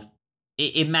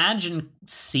 Imagine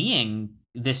seeing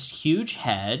this huge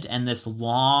head and this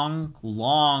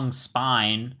long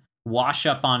spine wash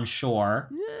up on shore.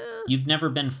 Yeah. You've never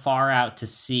been far out to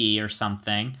sea or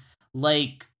something.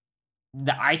 Like,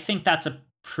 I think that's a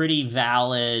pretty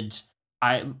valid,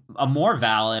 a more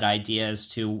valid idea as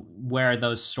to where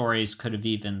those stories could have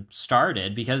even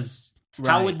started, because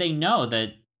how would they know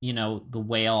that, the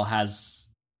whale has,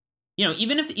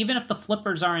 even if the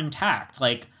flippers are intact,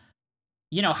 like,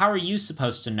 how are you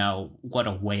supposed to know what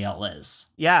a whale is?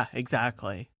 Yeah,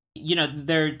 exactly.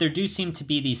 There do seem to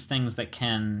be these things that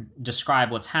can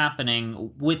describe what's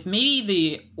happening with maybe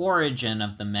the origin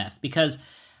of the myth, because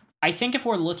I think if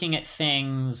we're looking at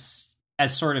things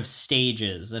as sort of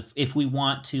stages, if we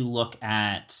want to look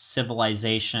at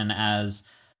civilization as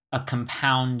a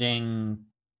compounding,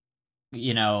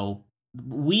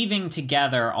 weaving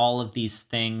together all of these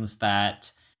things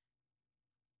that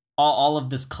all of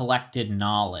this collected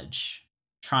knowledge,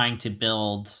 trying to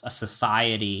build a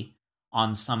society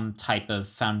on some type of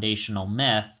foundational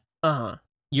myth,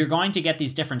 you're going to get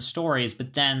these different stories,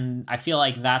 but then I feel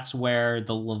like that's where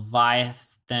the Leviathan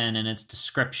and its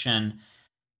description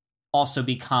also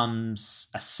becomes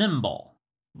a symbol,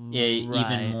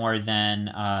 even more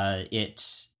than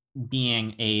it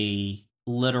being a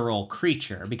literal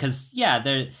creature. Because,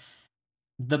 the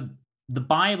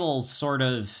Bible's sort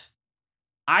of,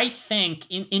 I think,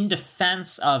 in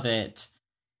defense of it,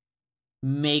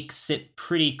 makes it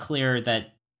pretty clear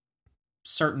that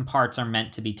certain parts are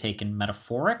meant to be taken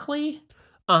metaphorically.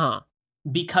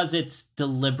 Because it's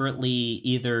deliberately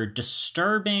either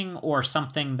disturbing or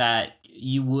something that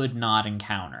you would not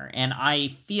encounter. And I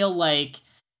feel like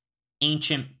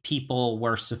ancient people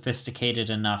were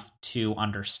sophisticated enough to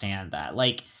understand that.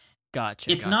 Like,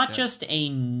 it's not just a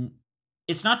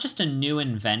new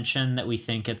invention that we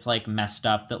think it's like messed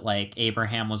up that like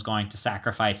Abraham was going to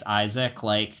sacrifice Isaac.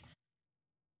 Like,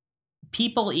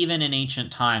 people even in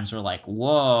ancient times were like,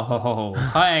 whoa,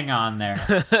 hang on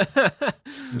there.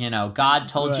 God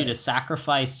told you to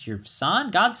sacrifice your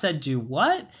son. God said do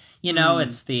what?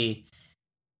 It's the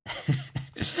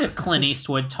Clint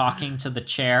Eastwood talking to the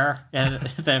chair at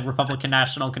the Republican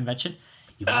National Convention.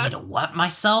 You want me to what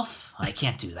myself? I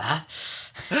can't do that.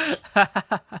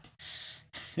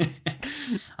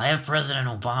 I have President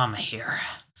Obama here.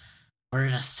 We're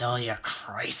going to sell you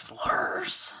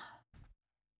Chryslers.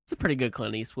 It's a pretty good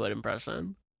Clint Eastwood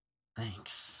impression.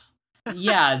 Thanks.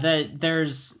 Yeah,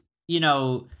 there's,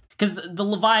 because the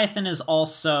Leviathan is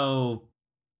also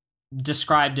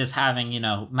described as having,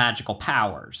 magical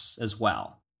powers as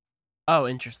well. Oh,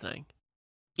 interesting.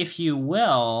 If you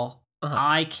will,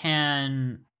 I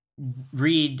can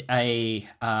read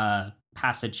another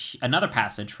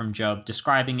passage from Job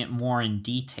describing it more in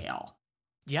detail.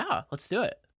 Yeah, let's do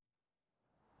it.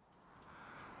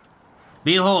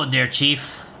 Behold, dear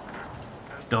chief,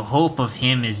 the hope of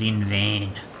him is in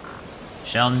vain.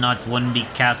 Shall not one be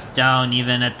cast down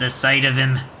even at the sight of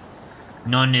him?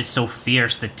 None is so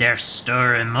fierce that dare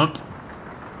stir him up.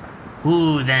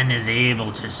 Who then is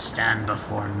able to stand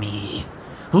before me?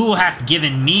 Who hath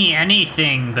given me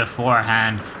anything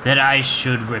beforehand that I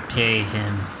should repay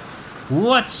him?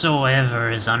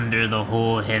 Whatsoever is under the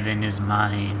whole heaven is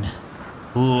mine.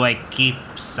 who I keep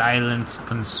silence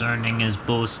concerning his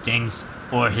boastings,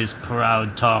 or his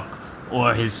proud talk,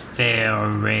 or his fair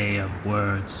array of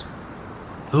words?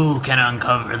 Who can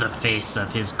uncover the face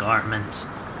of his garment?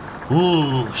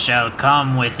 Who shall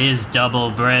come with his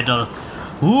double bridle?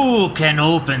 Who can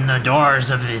open the doors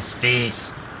of his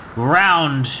face?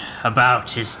 Round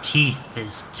about his teeth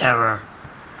is terror.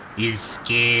 His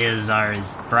scales are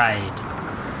his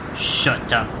pride,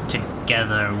 shut up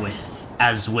together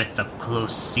as with a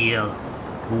close seal.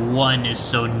 One is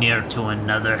so near to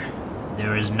another,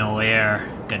 there is no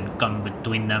air can come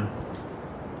between them.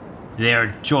 They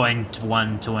are joined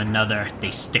one to another,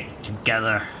 they stick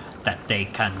together, that they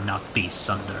cannot be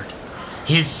sundered.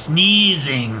 His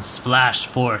sneezings flash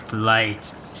forth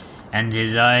light, and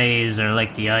his eyes are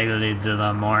like the eyelids of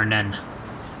the morning.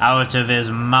 Out of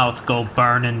his mouth go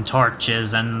burning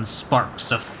torches, and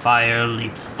sparks of fire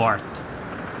leap forth.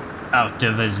 Out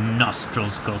of his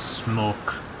nostrils go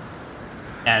smoke,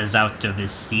 as out of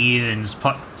his seethings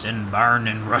put and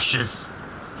burning rushes.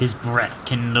 His breath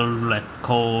kindleth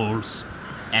coals,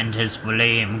 and his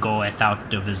flame goeth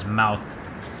out of his mouth.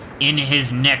 In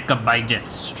his neck abideth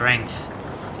strength,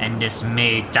 and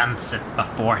dismay danceth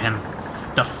before him.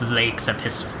 The flakes of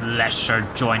his flesh are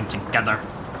joined together.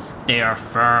 They are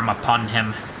firm upon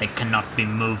him, they cannot be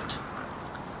moved.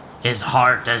 His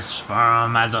heart is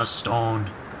firm as a stone,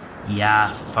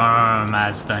 yea, firm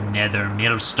as the nether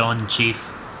millstone, chief.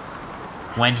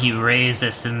 When he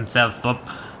raiseth himself up,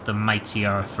 the mighty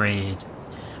are afraid.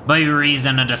 By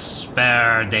reason of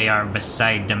despair, they are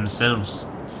beside themselves.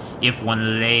 If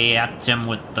one lay at him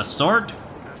with the sword,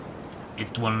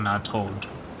 it will not hold,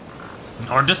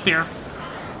 nor the spear,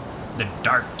 the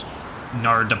dart,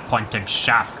 nor the pointed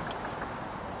shaft.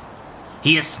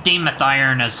 He esteemeth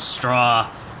iron as straw,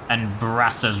 and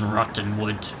brass as rotten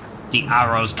wood. The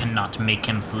arrows cannot make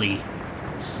him flee.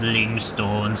 Sling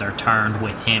stones are turned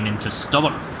with him into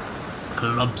stubble.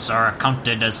 Clubs are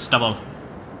accounted as stubble.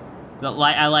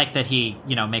 I like that he,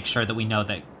 makes sure that we know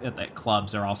that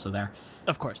clubs are also there.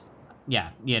 Of course.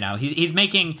 Yeah, he's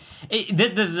making...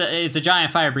 This is a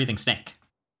giant fire-breathing snake.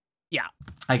 Yeah.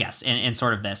 I guess, in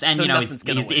sort of this. And, so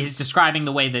he's describing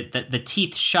the way that the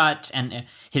teeth shut and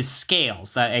his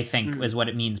scales, that I think is what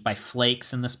it means by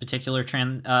flakes in this particular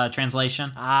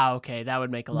translation. Ah, okay, that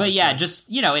would make a lot of sense. But yeah, just,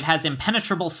 it has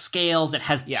impenetrable scales, it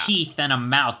has teeth and a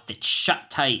mouth that shut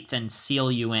tight and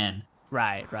seal you in.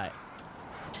 Right.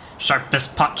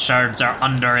 Sharpest potsherds are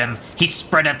under him. He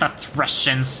spreadeth the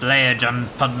threshing sledge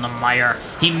upon the mire.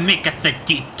 He maketh the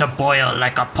deep to boil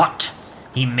like a pot.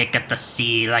 He maketh the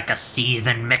sea like a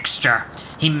seething mixture.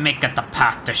 He maketh the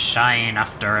path to shine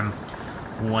after him.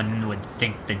 One would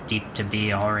think the deep to be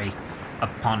hoary.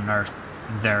 Upon earth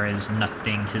there is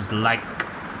nothing his like.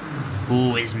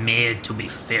 Who is made to be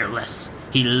fearless?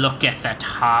 He looketh at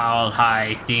all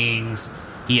high things.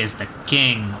 He is the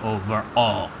king over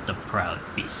all the proud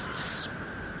beasts.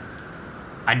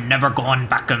 I'm never going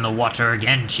back in the water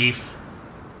again, chief.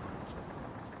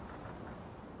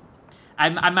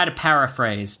 I might have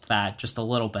paraphrased that just a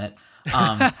little bit,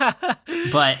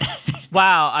 but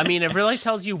wow, I mean, it really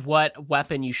tells you what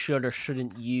weapon you should or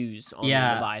shouldn't use on the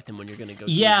Leviathan when you're going to go.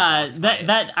 Yeah,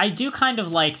 that I do kind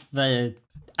of like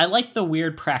I like the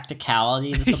weird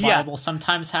practicality that the Bible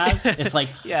sometimes has. It's like,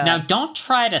 now don't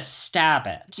try to stab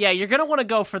it. Yeah, you're going to want to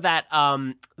go for that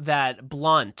that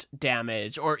blunt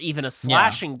damage or even a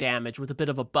slashing damage with a bit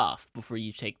of a buff before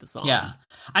you take this on. Yeah.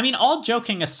 I mean, all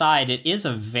joking aside, it is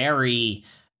a very,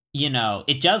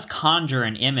 it does conjure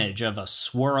an image of a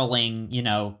swirling,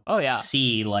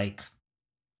 sea, like,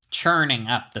 churning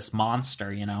up this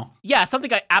monster, Yeah,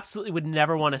 something I absolutely would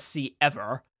never want to see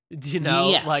ever.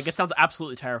 Yes. Like, it sounds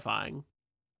absolutely terrifying.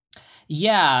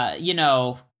 Yeah,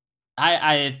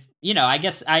 I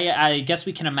guess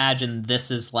we can imagine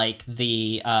this is like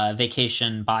the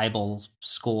Vacation Bible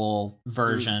School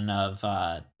version of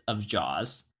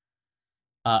Jaws.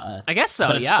 I guess so.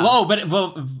 But yeah.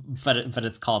 But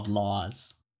it's called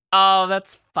Laws. Oh,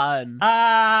 that's fun.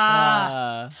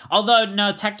 Although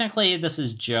no, technically this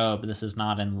is Job. This is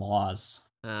not in Laws.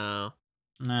 Oh.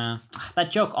 Nah, that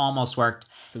joke almost worked.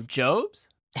 So Job's?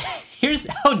 Job's.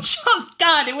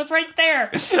 God, it was right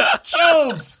there.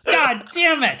 Job's. God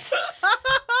damn it.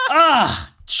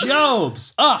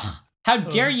 Job's. How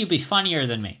dare you be funnier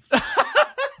than me?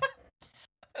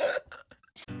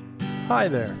 Hi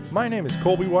there. My name is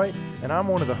Colby White, and I'm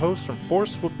one of the hosts from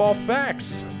Force Football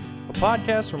Facts, a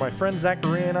podcast where my friend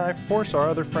Zachary and I force our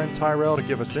other friend Tyrell to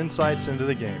give us insights into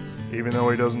the game, even though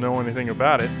he doesn't know anything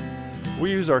about it. We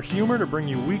use our humor to bring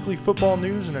you weekly football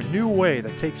news in a new way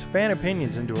that takes fan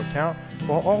opinions into account,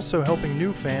 while also helping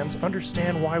new fans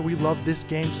understand why we love this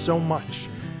game so much.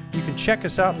 You can check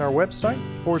us out on our website,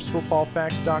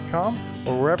 forcefootballfacts.com,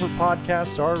 or wherever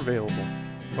podcasts are available.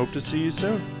 Hope to see you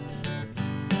soon.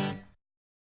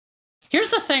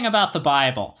 Here's the thing about the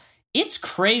Bible. It's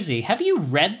crazy. Have you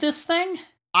read this thing?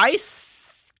 I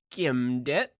skimmed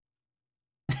it.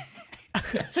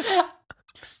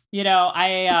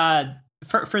 I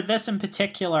for this in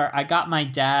particular, I got my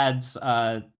dad's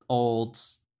old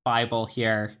Bible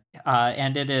here,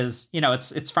 and it is,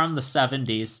 it's from the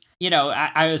 70s.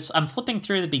 I'm flipping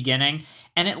through the beginning,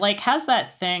 and it like has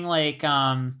that thing like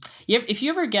if you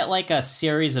ever get like a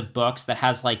series of books that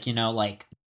has like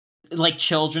like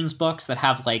children's books that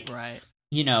have like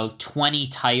 20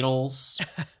 titles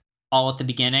all at the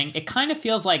beginning, it kind of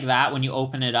feels like that when you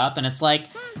open it up, and it's like,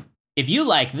 if you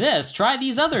like this, try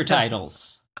these other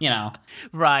titles.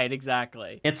 Right,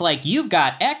 exactly. It's like, you've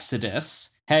got Exodus.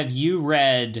 Have you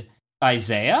read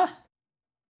Isaiah?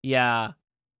 Yeah.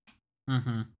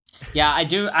 Mm-hmm. Yeah, I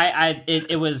do.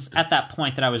 It was at that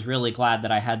point that I was really glad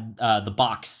that I had the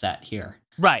box set here.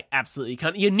 Right, absolutely.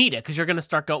 You need it because you're going to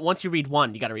start going. Once you read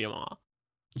one, you got to read them all.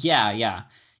 Yeah.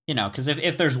 Because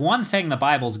if there's one thing the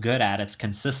Bible's good at, it's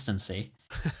consistency.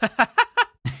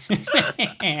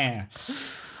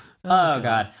 Oh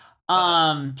God.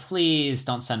 Please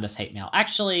don't send us hate mail.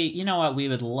 Actually, you know what? We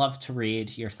would love to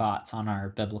read your thoughts on our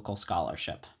biblical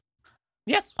scholarship.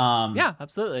 Yes. Yeah,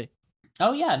 absolutely.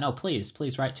 Oh yeah, no, please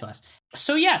write to us.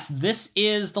 So yes, this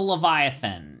is the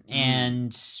Leviathan,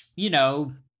 and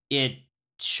it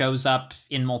shows up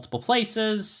in multiple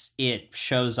places. It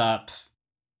shows up,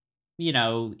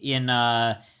 in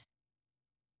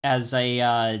as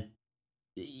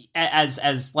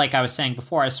like I was saying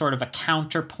before, as sort of a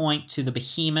counterpoint to the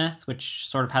Behemoth, which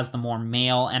sort of has the more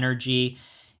male energy.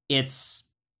 It's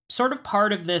sort of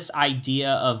part of this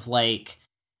idea of like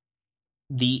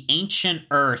the ancient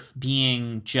Earth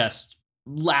being just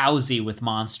lousy with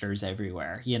monsters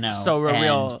everywhere, So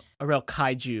a real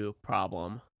kaiju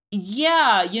problem.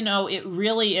 Yeah, it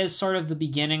really is sort of the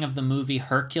beginning of the movie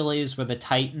Hercules, where the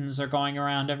Titans are going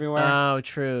around everywhere. Oh,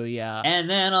 true, yeah. And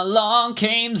then along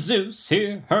came Zeus,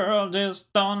 he hurled his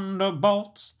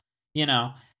thunderbolts,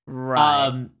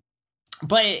 Right.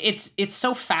 But it's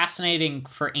so fascinating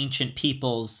for ancient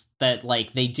peoples that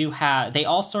like they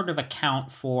all sort of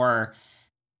account for,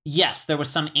 yes, there was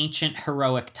some ancient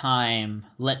heroic time,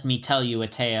 let me tell you a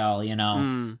tale,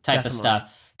 type definitely. of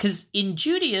stuff. Because in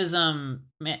Judaism,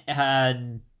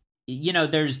 there's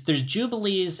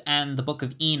Jubilees and the Book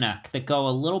of Enoch that go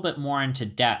a little bit more into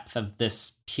depth of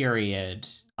this period.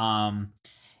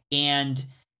 And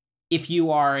if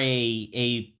you are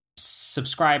a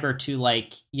subscriber to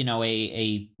like,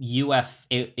 a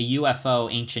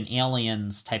UFO, ancient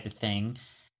aliens type of thing,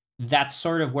 that's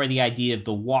sort of where the idea of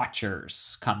the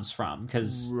Watchers comes from,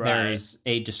 because there's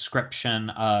a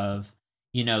description of,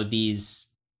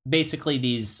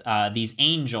 these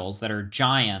angels that are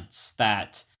giants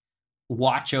that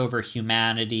watch over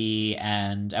humanity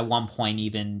and at one point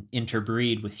even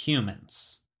interbreed with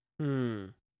humans.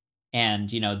 And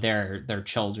their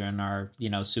children are,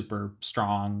 super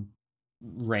strong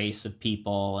race of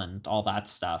people and all that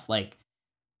stuff. Like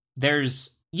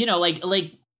there's, like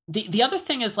the other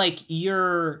thing is like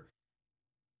there's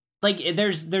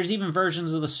even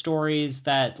versions of the stories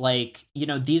that like,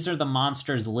 these are the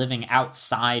monsters living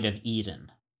outside of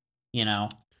Eden,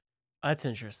 That's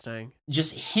interesting.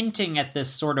 Just hinting at this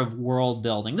sort of world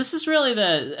building. This is really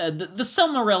the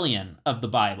Silmarillion of the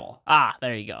Bible. Ah,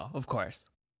 there you go. Of course.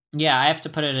 Yeah, I have to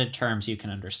put it in terms you can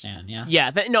understand, yeah?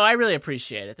 Yeah, no, I really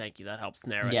appreciate it. Thank you. That helps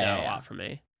narrow it down a lot for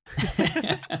me.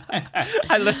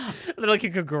 I literally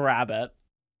could grab it.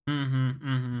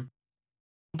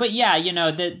 But yeah,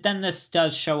 then this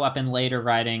does show up in later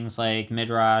writings like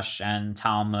Midrash and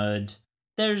Talmud.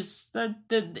 There's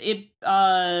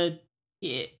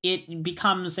it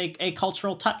becomes a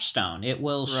cultural touchstone. It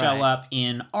will show up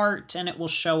in art, and it will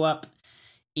show up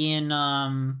in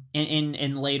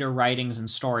later writings and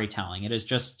storytelling. It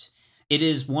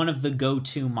is one of the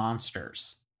go-to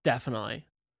monsters. Definitely.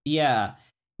 Yeah.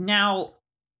 Now,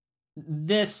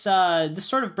 this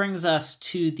sort of brings us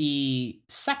to the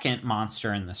second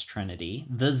monster in this trinity,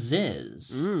 the Ziz.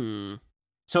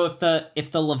 So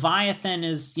if the Leviathan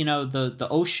is, the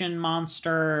ocean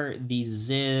monster, the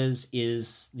Ziz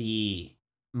is the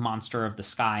monster of the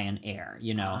sky and air,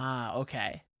 Ah,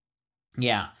 okay.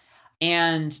 Yeah.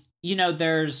 And,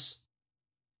 there's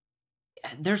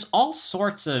all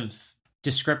sorts of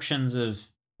descriptions of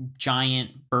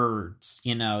giant birds,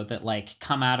 that like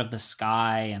come out of the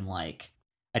sky and like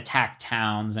attack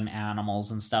towns and animals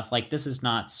and stuff. Like, this is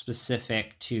not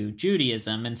specific to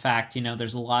Judaism. In fact,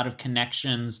 there's a lot of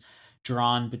connections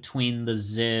drawn between the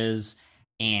Ziz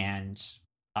and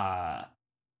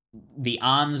the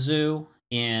Anzu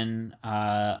in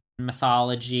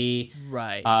mythology.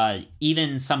 Right.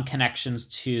 Even some connections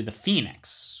to the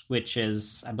phoenix, which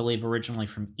is, I believe, originally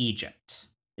from Egypt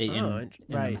in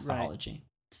the mythology.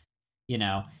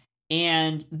 Right.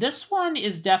 And this one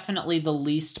is definitely the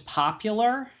least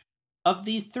popular of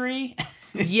these three.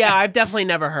 Yeah, I've definitely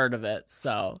never heard of it.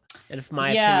 So, and if my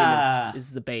opinion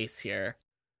is the base here,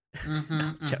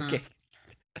 I'm joking.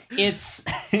 It's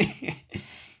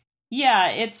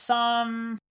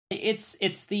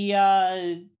it's the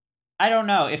I don't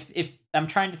know if I'm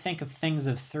trying to think of things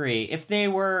of three. If they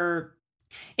were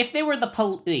the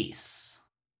police.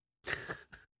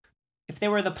 If they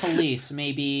were the police,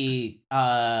 maybe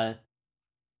the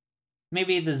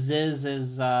Ziz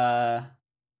is the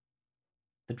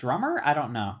drummer? I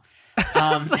don't know.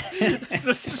 It's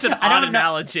just an odd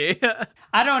analogy.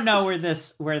 I don't know where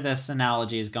this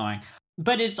analogy is going.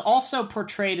 But it's also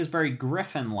portrayed as very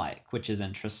griffin-like, which is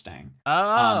interesting.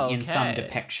 In some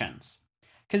depictions.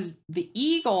 Because the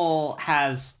eagle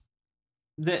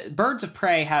the birds of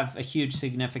prey have a huge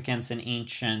significance in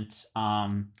ancient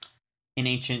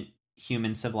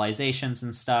human civilizations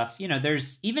and stuff.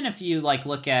 There's, even if you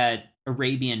look at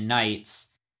Arabian Nights,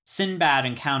 Sinbad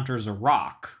encounters a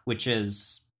roc, which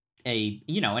is an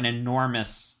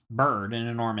enormous bird, an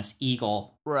enormous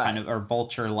eagle, right, kind of, or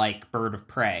vulture-like bird of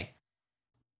prey.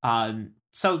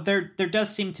 So there does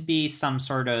seem to be some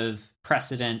sort of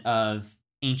precedent of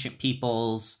ancient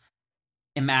peoples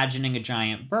imagining a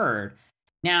giant bird.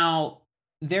 Now,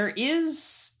 there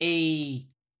is a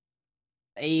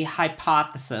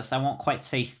hypothesis, I won't quite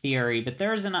say theory, but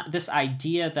there's this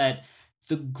idea that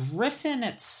the griffin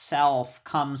itself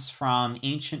comes from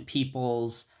ancient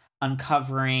peoples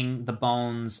uncovering the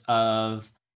bones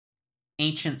of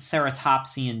ancient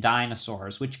ceratopsian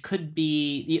dinosaurs, which could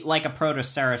be like a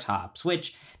protoceratops,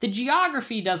 which the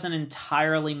geography doesn't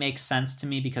entirely make sense to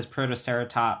me because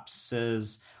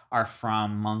protoceratopses are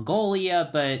from Mongolia,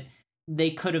 but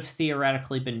they could have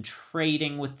theoretically been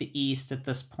trading with the East at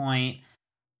this point.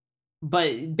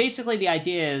 But basically the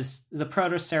idea is the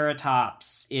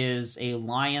protoceratops is a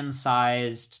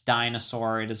lion-sized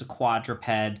dinosaur. It is a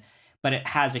quadruped, but it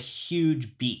has a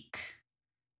huge beak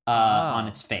on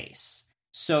its face.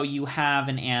 So you have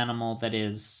an animal that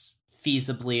is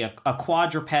feasibly a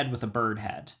quadruped with a bird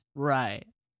head. Right.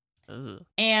 Ugh.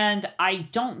 And I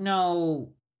don't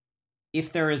know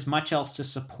if there is much else to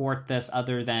support this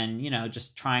other than,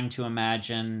 just trying to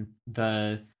imagine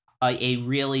a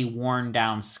really worn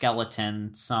down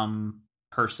skeleton some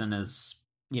person is,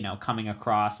 coming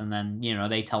across, and then,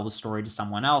 they tell the story to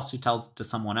someone else who tells it to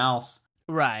someone else.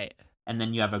 Right. And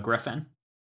then you have a griffin.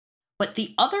 But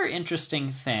the other interesting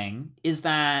thing is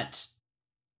that,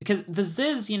 because the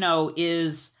Ziz,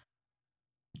 is,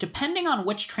 depending on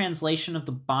which translation of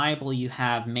the Bible you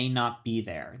have, may not be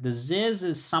there. The Ziz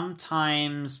is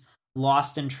sometimes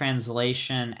lost in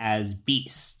translation as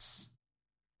beasts.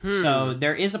 So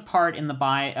there is a part in the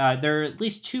Bible, there are at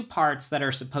least two parts that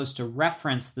are supposed to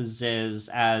reference the Ziz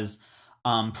as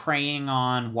preying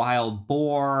on wild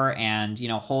boar and,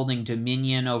 holding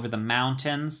dominion over the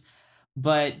mountains.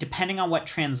 But depending on what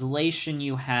translation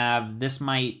you have, this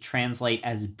might translate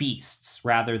as beasts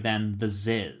rather than the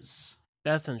Ziz.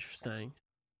 That's interesting.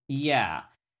 Yeah.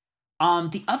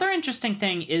 The other interesting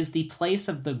thing is the place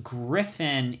of the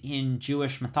griffin in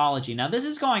Jewish mythology. Now, this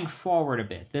is going forward a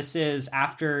bit. This is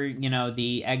after,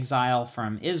 the exile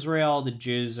from Israel. The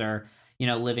Jews are,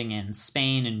 living in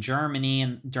Spain and Germany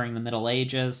and during the Middle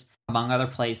Ages, among other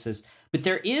places. But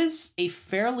there is a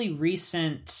fairly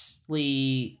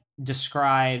recently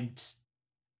described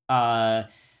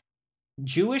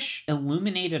Jewish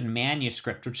illuminated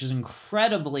manuscript, which is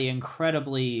incredibly,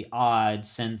 incredibly odd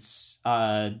since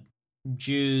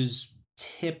Jews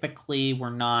typically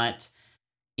were not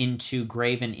into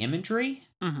graven imagery.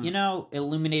 Mm-hmm.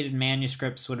 Illuminated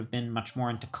manuscripts would have been much more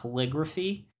into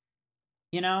calligraphy,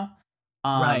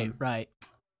 Right.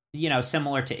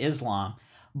 Similar to Islam.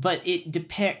 But it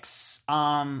depicts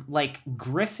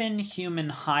griffin human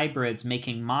hybrids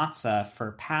making matzah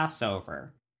for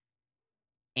Passover.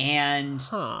 And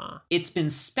it's been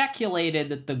speculated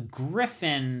that the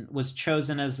griffin was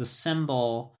chosen as a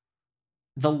symbol,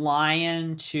 the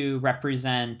lion to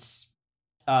represent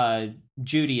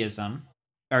Judaism,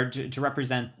 or to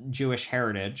represent Jewish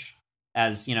heritage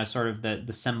as, sort of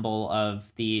the symbol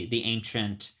of the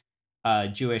ancient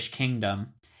Jewish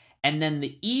kingdom, and then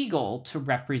the eagle to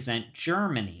represent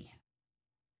Germany.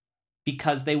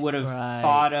 because they would have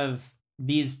thought of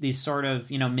these sort of,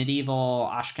 medieval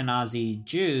Ashkenazi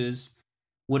Jews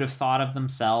would have thought of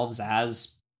themselves as,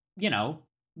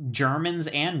 Germans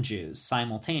and Jews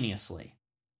simultaneously.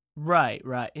 Right.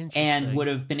 Interesting. And would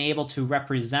have been able to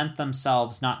represent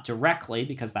themselves not directly,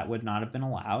 because that would not have been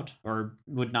allowed or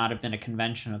would not have been a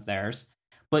convention of theirs,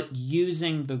 but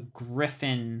using the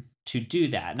griffin to do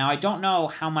that. Now, I don't know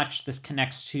how much this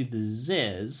connects to the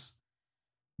Ziz,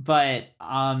 but,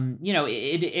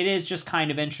 it is just kind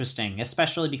of interesting,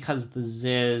 especially because the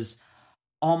Ziz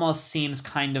almost seems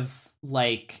kind of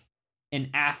like an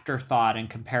afterthought in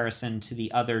comparison to the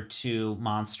other two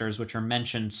monsters, which are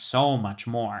mentioned so much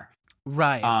more.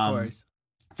 Right, of course.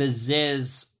 The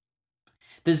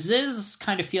Ziz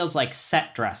kind of feels like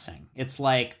set dressing. It's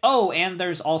like, oh, and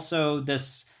there's also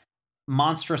this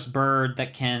monstrous bird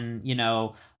that can,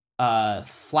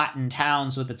 flatten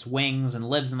towns with its wings and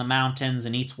lives in the mountains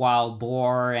and eats wild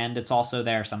boar, and it's also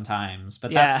there sometimes.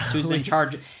 But that's who's in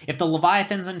charge. If the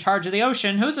Leviathan's in charge of the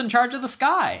ocean, who's in charge of the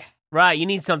sky? Right, you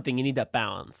need something. You need that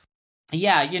balance.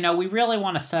 Yeah, we really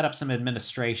want to set up some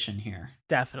administration here.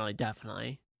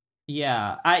 Definitely.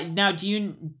 Yeah. Had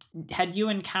you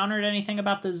encountered anything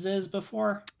about the Ziz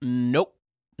before? Nope.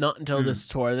 Not until this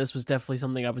tour. This was definitely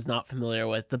something I was not familiar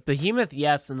with. The Behemoth,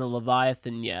 yes, and the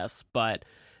Leviathan, yes, but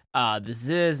the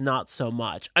Ziz, not so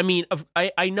much. I mean,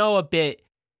 I know a bit,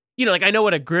 I know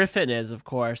what a griffin is, of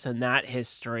course, and that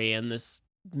history and this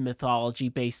mythology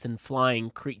based in flying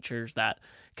creatures that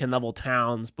can level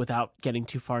towns without getting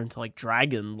too far into like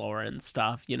dragon lore and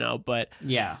stuff, but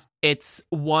yeah, it's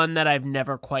one that I've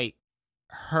never quite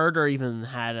heard or even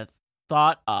had a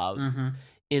thought of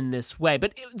in this way.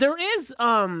 But there is,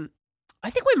 I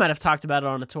think we might have talked about it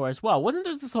on a tour as well. Wasn't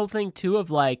there this whole thing too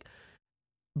of like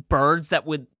birds that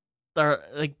would, or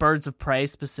like birds of prey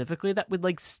specifically that would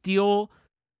like steal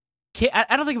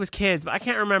I don't think it was kids, but I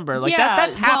can't remember. Like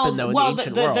that's happened though in the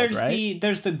ancient world, right?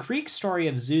 There's the Greek story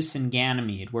of Zeus and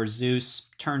Ganymede, where Zeus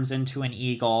turns into an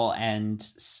eagle and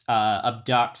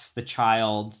abducts the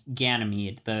child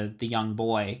Ganymede, the young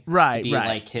boy, to be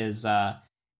like his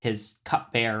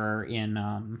cupbearer in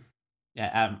on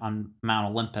Mount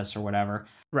Olympus or whatever,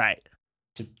 right?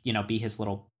 To be his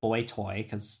little boy toy,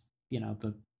 because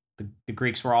the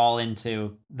Greeks were all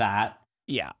into that.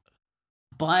 Yeah,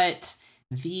 but.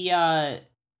 I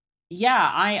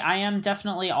am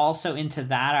definitely also into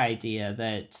that idea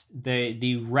that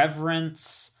the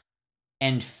reverence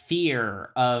and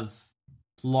fear of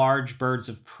large birds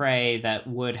of prey that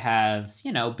would have,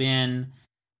 been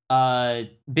a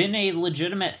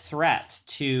legitimate threat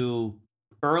to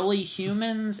early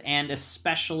humans and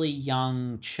especially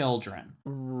young children.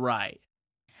 Right.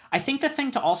 I think the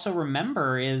thing to also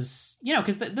remember is,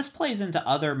 because this plays into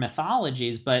other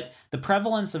mythologies, but the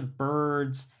prevalence of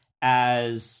birds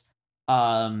as,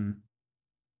 as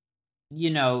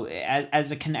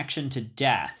a connection to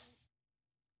death,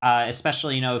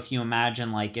 especially, if you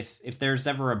imagine, like, if there's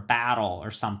ever a battle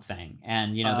or something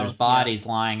and, there's bodies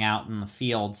lying out in the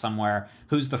field somewhere,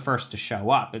 who's the first to show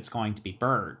up? It's going to be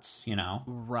birds,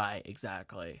 Right,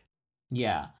 exactly.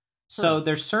 Yeah. So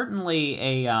there's certainly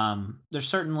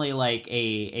like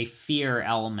a fear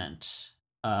element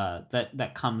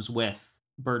that comes with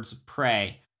birds of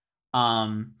prey,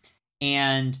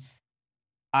 and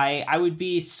I would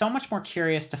be so much more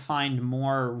curious to find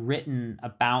more written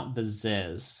about the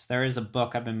Ziz. There is a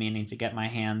book I've been meaning to get my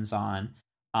hands on,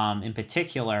 in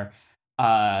particular,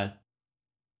 and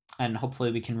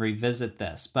hopefully we can revisit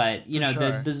this. But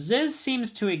the Ziz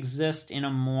seems to exist in a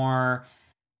more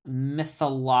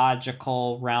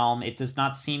mythological realm. It does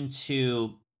not seem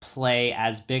to play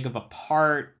as big of a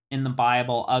part in the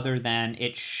Bible, other than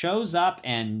it shows up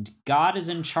and God is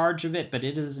in charge of it, but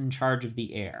it is in charge of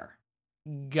the air.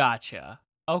 Gotcha.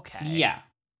 Okay. Yeah.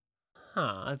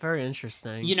 Huh. Very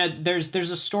interesting. There's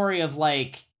a story of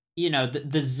like,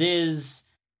 the Ziz,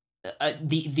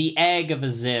 the egg of a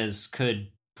Ziz could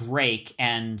break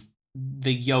and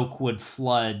the yolk would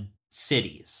flood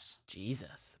cities.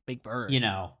 Jesus. Big bird.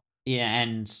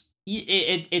 And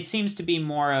it seems to be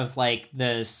more of like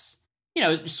this,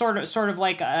 sort of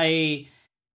like a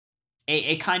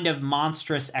kind of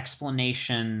monstrous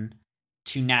explanation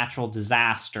to natural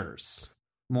disasters,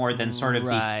 more than sort of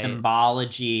the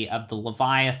symbology of the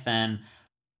Leviathan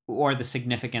or the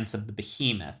significance of the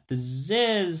Behemoth. The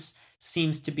Ziz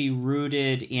seems to be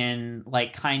rooted in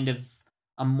like kind of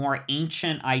a more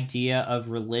ancient idea of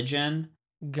religion.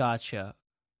 Gotcha.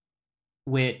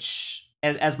 Which,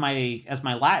 as my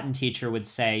Latin teacher would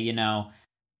say,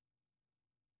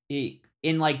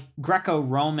 in like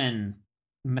Greco-Roman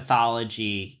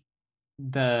mythology,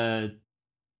 the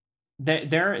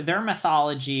their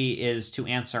mythology is to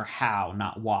answer how,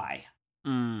 not why.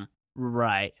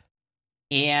 Right.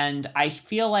 And I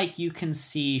feel like you can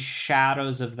see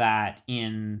shadows of that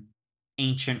in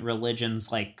ancient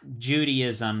religions like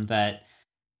Judaism that,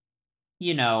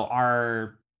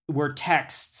 were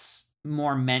texts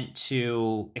more meant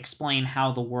to explain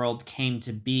how the world came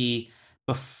to be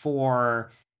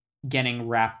before getting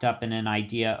wrapped up in an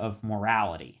idea of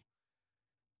morality.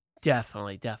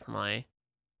 Definitely.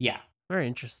 Yeah. Very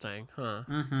interesting, huh?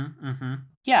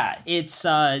 Yeah, it's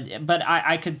but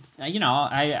I could,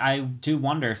 I do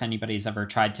wonder if anybody's ever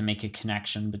tried to make a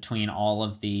connection between all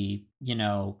of the,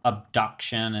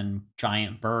 abduction and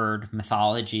giant bird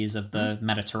mythologies of the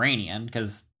Mediterranean,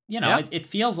 because it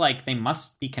feels like they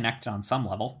must be connected on some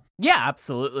level. Yeah,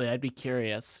 absolutely. I'd be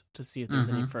curious to see if there's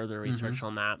any further research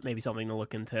on that. Maybe something to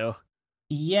look into.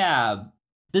 Yeah.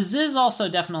 The Ziz also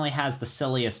definitely has the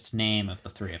silliest name of the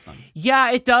three of them.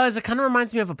 Yeah, it does. It kind of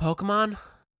reminds me of a Pokemon.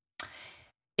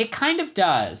 It kind of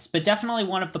does, but definitely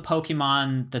one of the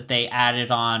Pokemon that they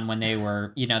added on when they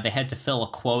were, they had to fill a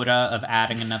quota of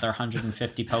adding another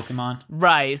 150 Pokemon.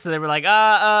 Right, so they were like,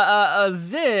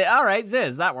 Ziz, all right,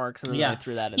 Ziz, that works. And then they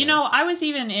threw that in there. I was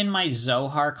even in my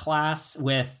Zohar class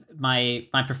with my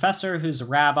professor, who's a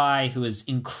rabbi, who is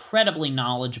incredibly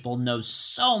knowledgeable, knows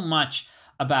so much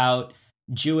about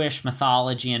Jewish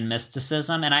mythology and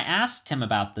mysticism, and I asked him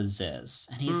about the Ziz,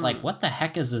 and he's like, what the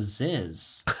heck is a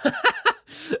Ziz?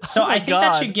 So I think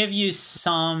that should give you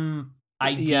some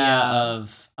idea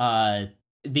of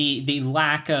the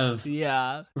lack of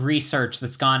research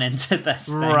that's gone into this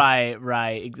thing.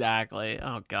 Right, exactly.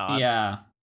 Oh, God. Yeah.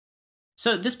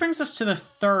 So this brings us to the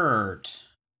third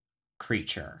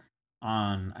creature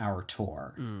on our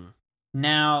tour.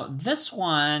 Now, this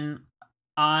one,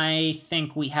 I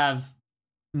think we have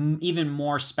even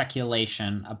more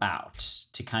speculation about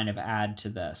to kind of add to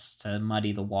this, to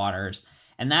muddy the waters.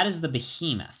 And that is the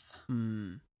Behemoth.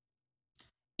 And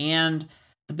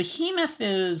the Behemoth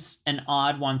is an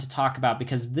odd one to talk about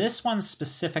because this one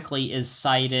specifically is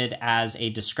cited as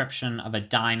a description of a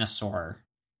dinosaur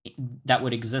that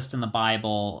would exist in the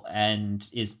Bible and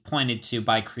is pointed to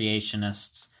by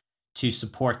creationists to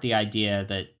support the idea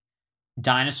that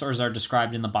dinosaurs are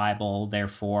described in the Bible,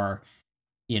 therefore,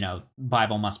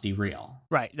 Bible must be real.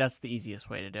 Right, that's the easiest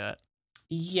way to do it.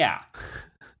 Yeah.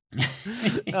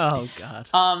 Oh, God.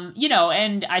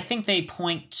 And I think they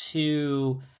point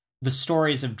to the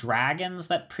stories of dragons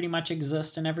that pretty much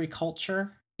exist in every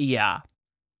culture. Yeah.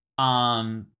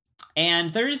 And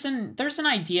there's an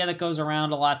idea that goes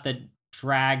around a lot that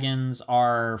dragons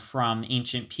are from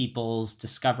ancient peoples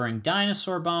discovering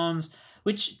dinosaur bones,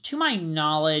 which to my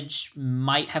knowledge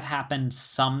might have happened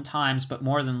sometimes, but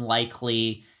more than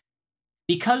likely,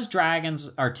 because dragons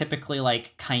are typically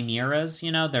like chimeras,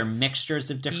 they're mixtures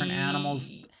of different animals.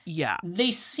 Yeah.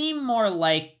 They seem more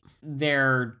like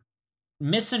they're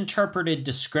misinterpreted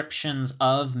descriptions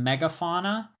of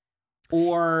megafauna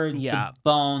or the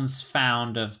bones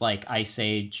found of like Ice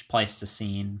Age,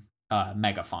 Pleistocene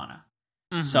megafauna.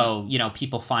 So,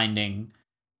 people finding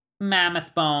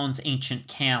mammoth bones, ancient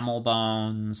camel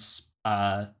bones,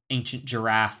 ancient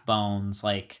giraffe bones,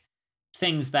 like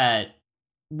things that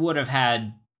would have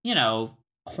had,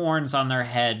 horns on their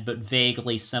head, but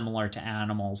vaguely similar to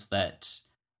animals that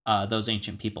those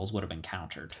ancient peoples would have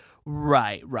encountered.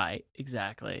 Right,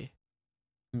 exactly.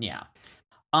 Yeah.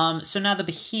 So now the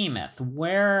Behemoth.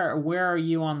 Where are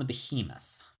you on the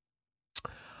Behemoth?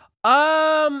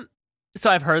 So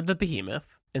I've heard the Behemoth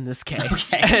in this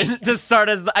case. Okay. And to start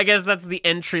I guess that's the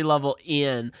entry level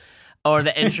in. Or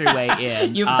the entryway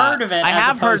in. You've heard of it. I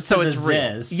have heard, so it's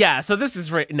real. Yeah, so this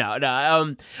is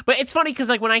no. But it's funny because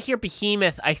like when I hear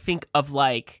Behemoth, I think of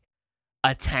like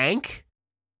a tank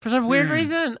for some weird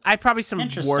reason. Probably some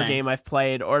war game I've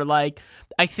played, or like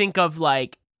I think of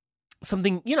like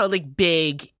something like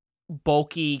big,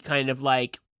 bulky, kind of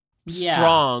like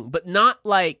strong, but not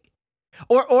like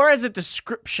or as a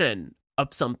description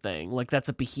of something like that's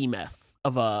a behemoth.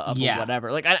 Of a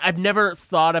whatever. Like I've never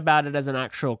thought about it as an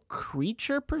actual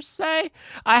creature per se.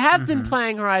 I have been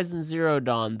playing Horizon Zero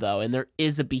Dawn though, and there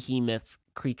is a behemoth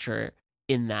creature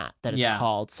in that it's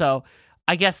called. So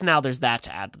I guess now there's that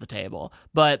to add to the table.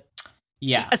 But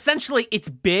essentially it's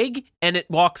big and it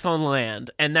walks on land,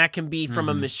 and that can be from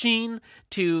a machine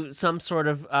to some sort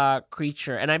of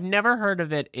creature. And I've never heard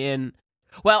of it in.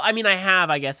 Well, I mean, I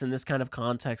have, I guess, in this kind of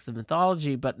context of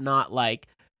mythology, but not like.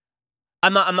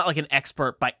 I'm not like an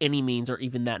expert by any means or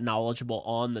even that knowledgeable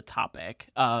on the topic.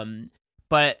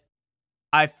 But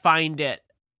I find it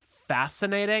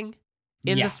fascinating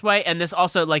in this way. And this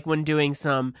also, like when doing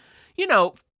some,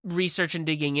 research and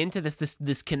digging into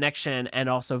this connection, and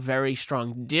also very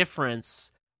strong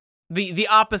difference, the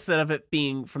opposite of it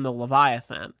being from the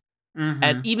Leviathan,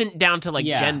 and even down to like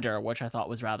gender, which I thought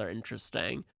was rather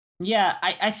interesting. Yeah,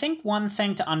 I think one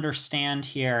thing to understand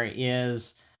here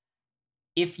is,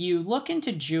 if you look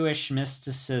into Jewish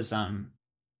mysticism,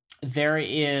 there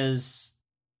is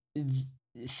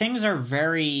things are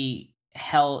very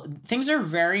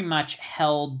much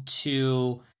held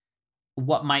to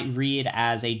what might read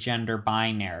as a gender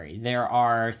binary. There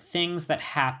are things that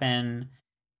happen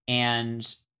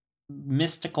and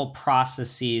mystical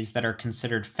processes that are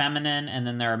considered feminine, and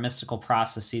then there are mystical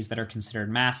processes that are considered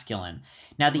masculine.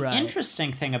 Now, the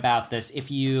interesting thing about this,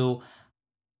 if you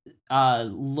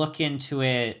look into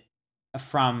it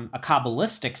from a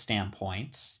Kabbalistic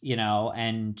standpoint,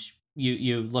 and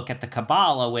you look at the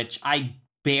Kabbalah, which I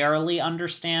barely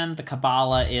understand. The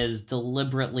Kabbalah is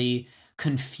deliberately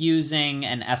confusing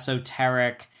and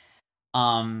esoteric,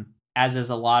 as is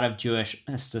a lot of Jewish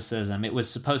mysticism. It was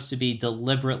supposed to be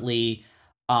deliberately,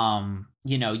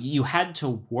 you had to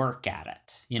work at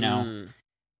it,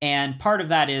 And part of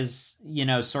that is,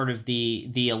 sort of the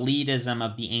elitism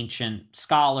of the ancient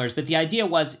scholars. But the idea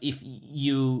was, if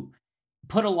you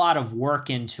put a lot of work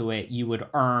into it, you would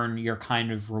earn your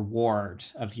kind of reward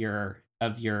of your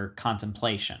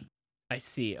contemplation. I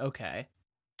see. Okay.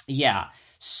 Yeah.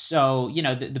 So,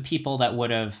 the people that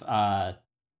would have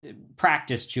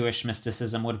practiced Jewish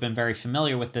mysticism would have been very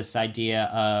familiar with this idea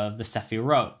of the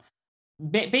Sephirot.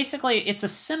 Basically, it's a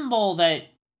symbol that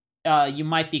you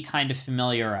might be kind of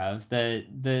familiar of.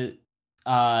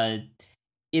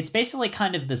 It's basically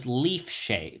kind of this leaf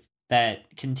shape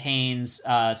that contains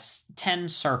 10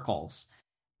 circles.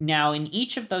 Now, in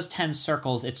each of those 10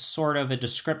 circles, it's sort of a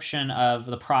description of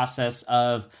the process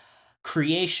of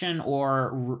creation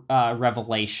or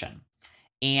revelation.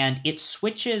 And it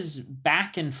switches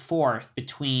back and forth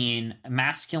between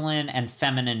masculine and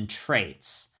feminine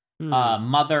traits.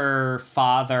 Mother,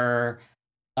 father,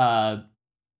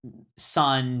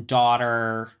 son,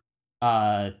 daughter,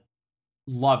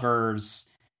 lovers.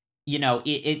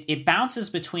 It bounces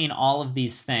between all of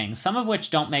these things, some of which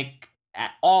don't make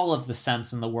all of the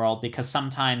sense in the world, because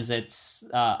sometimes it's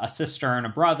a sister and a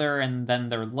brother, and then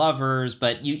they're lovers,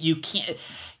 but you can't...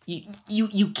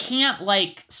 You can't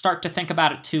like start to think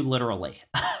about it too literally.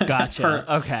 Gotcha.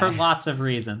 For lots of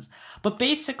reasons. But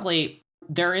basically,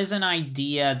 there is an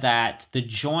idea that the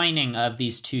joining of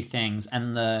these two things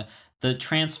and the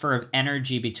transfer of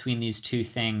energy between these two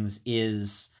things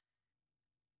is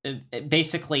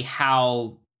basically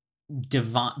how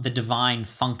the divine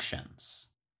functions.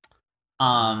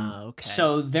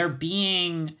 So there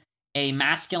being a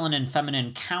masculine and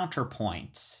feminine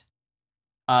counterpoint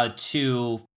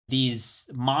to these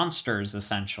monsters,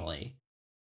 essentially,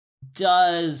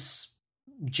 does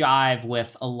jive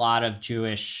with a lot of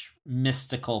Jewish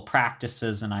mystical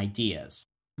practices and ideas.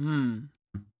 Like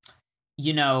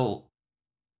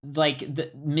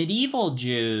the medieval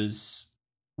Jews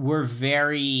were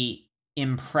very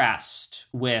impressed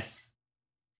with,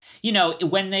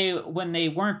 when they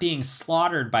weren't being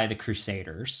slaughtered by the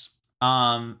Crusaders,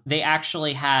 they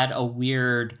actually had a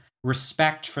weird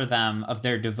respect for them of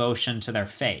their devotion to their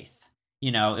faith.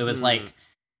 It was like,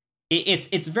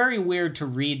 it's very weird to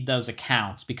read those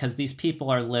accounts, because these people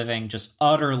are living just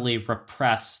utterly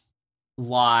repressed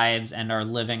lives and are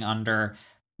living under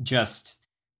just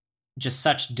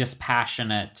such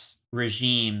dispassionate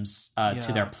regimes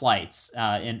to their plights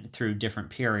through different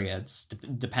periods,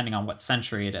 depending on what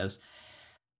century it is.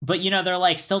 But, they're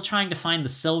like still trying to find the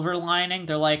silver lining.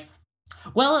 They're like,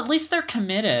 well, at least they're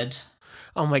committed.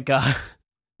 Oh my God.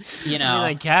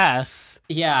 I guess.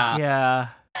 Yeah. Yeah.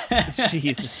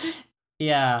 Jeez.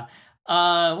 Yeah.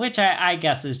 Which I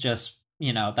guess is just,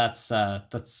 that's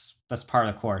part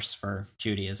of the course for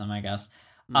Judaism, I guess.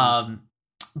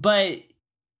 But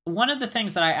one of the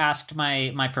things that I asked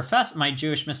my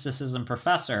Jewish mysticism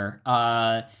professor,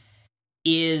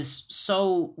 is,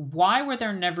 so why were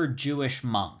there never Jewish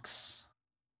monks?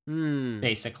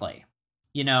 Basically,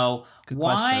 Good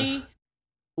question.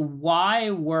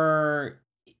 Why were,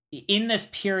 in this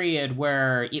period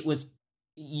where it was,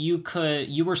 you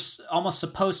were almost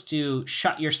supposed to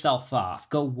shut yourself off,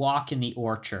 go walk in the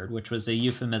orchard, which was a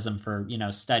euphemism for,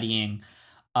 studying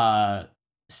the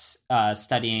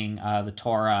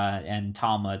Torah and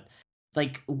Talmud.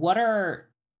 Like,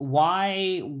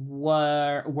 why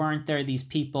weren't there these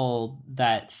people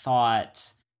that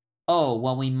thought, oh,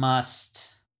 well, we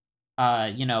must,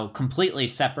 completely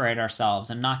separate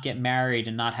ourselves and not get married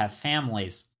and not have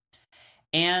families?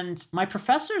 And my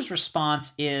professor's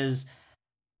response is,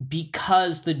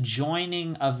 because the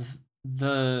joining of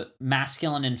the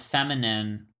masculine and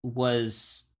feminine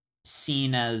was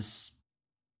seen as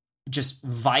just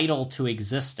vital to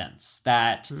existence,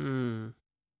 that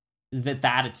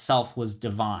that itself was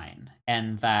divine,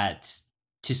 and that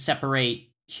to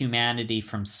separate humanity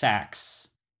from sex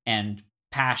and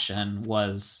passion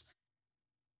was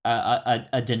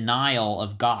a denial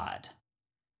of God.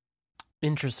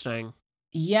 Interesting.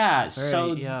 Yeah.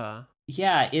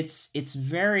 Yeah, it's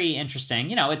very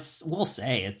interesting. We'll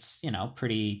say it's,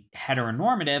 pretty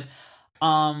heteronormative.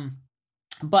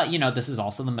 But, this is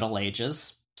also the Middle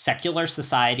Ages. Secular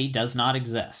society does not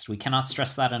exist. We cannot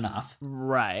stress that enough.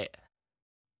 Right.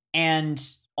 And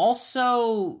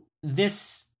also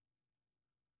this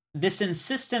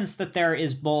insistence that there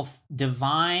is both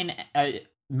divine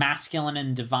masculine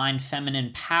and divine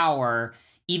feminine power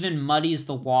even muddies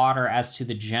the water as to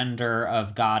the gender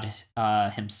of God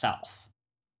himself.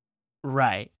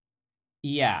 Right.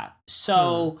 Yeah.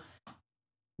 So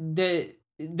this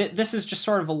is just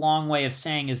sort of a long way of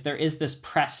saying is there is this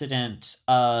precedent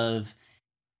of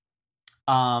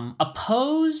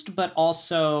opposed but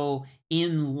also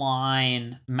in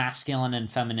line masculine and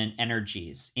feminine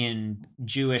energies in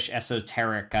Jewish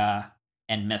esoterica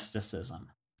and mysticism.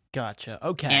 Gotcha.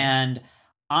 Okay. And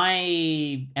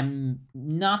I am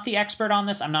not the expert on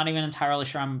this. I'm not even entirely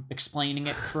sure I'm explaining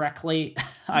it correctly.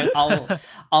 I'll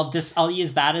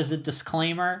use that as a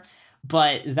disclaimer,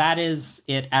 but that is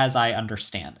it as I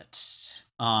understand it.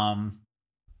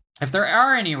 If there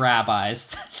are any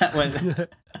rabbis that would,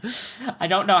 I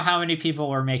don't know how many people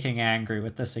were making angry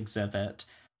with this exhibit.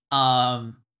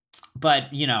 But,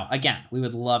 again, we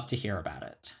would love to hear about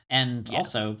it. And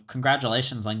also,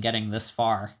 congratulations on getting this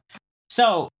far.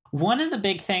 So, one of the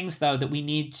big things, though, that we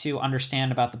need to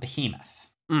understand about the Behemoth,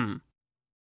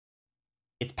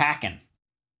 it's packing.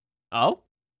 Oh?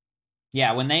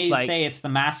 Yeah, when they say it's the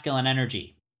masculine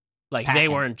energy. Like, they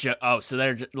weren't... so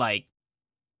they're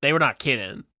they were not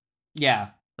kidding. Yeah.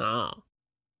 Oh.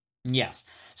 Yes.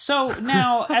 So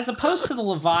now, as opposed to the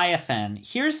Leviathan,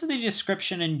 here's the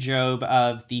description in Job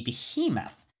of the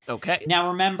Behemoth. Okay.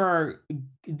 Now, remember,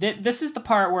 this is the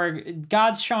part where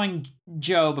God's showing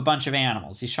Job a bunch of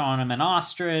animals. He's showing him an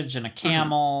ostrich and a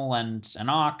camel and an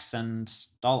ox and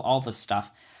all this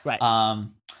stuff. Right.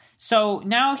 So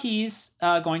now he's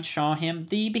going to show him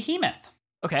the Behemoth.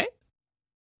 Okay.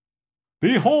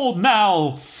 Behold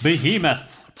now,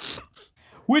 Behemoth,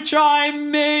 which I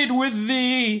made with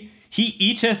thee. He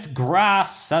eateth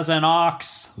grass as an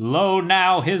ox. Lo,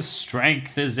 now his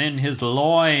strength is in his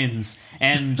loins,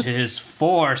 and his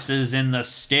force is in the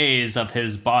stays of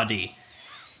his body.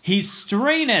 He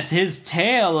straineth his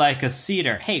tail like a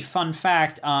cedar. Hey, fun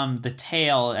fact, the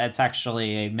tail, it's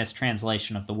actually a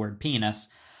mistranslation of the word penis.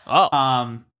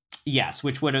 Oh. Yes,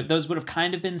 those would have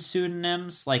kind of been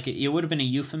pseudonyms. Like, it would have been a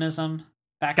euphemism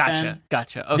back then.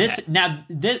 Gotcha. Okay.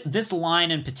 This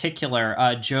line in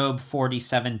particular, Job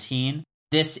 40:17,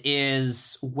 this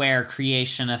is where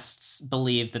creationists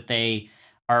believe that they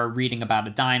are reading about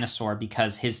a dinosaur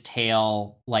because his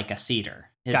tail like a cedar.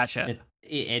 Gotcha.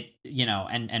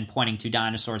 And pointing to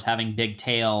dinosaurs having big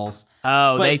tails.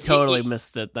 Oh, but they totally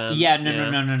missed it then. Yeah,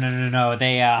 no.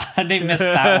 They missed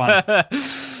that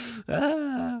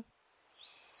one.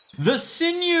 The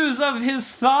sinews of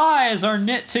his thighs are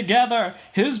knit together.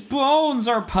 His bones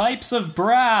are pipes of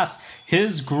brass.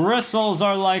 His gristles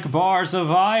are like bars of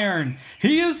iron.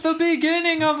 He is the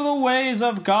beginning of the ways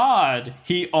of God.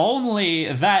 He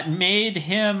only that made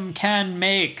him can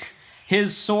make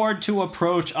his sword to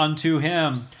approach unto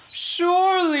him.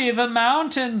 Surely the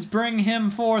mountains bring him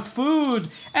forth food,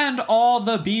 and all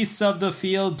the beasts of the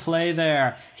field play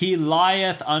there. He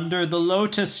lieth under the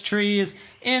lotus trees,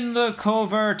 in the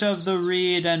covert of the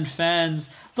reed and fens.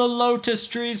 The lotus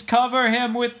trees cover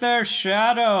him with their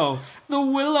shadow. The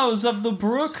willows of the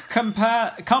brook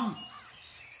compass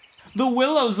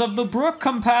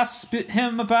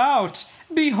him about.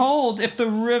 Behold, if the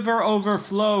river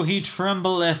overflow, he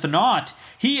trembleth not.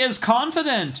 He is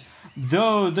confident.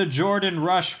 Though the Jordan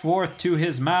rush forth to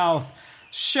his mouth,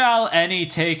 shall any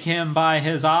take him by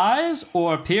his eyes,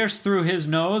 or pierce through his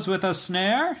nose with a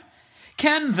snare?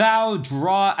 Can thou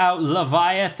draw out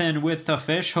Leviathan with the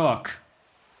fish hook?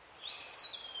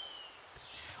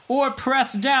 Or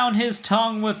press down his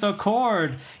tongue with a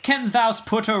cord? Can thou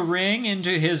put a ring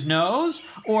into his nose,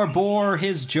 or bore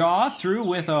his jaw through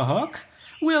with a hook?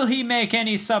 Will he make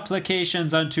any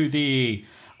supplications unto thee?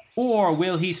 Or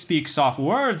will he speak soft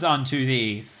words unto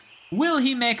thee? Will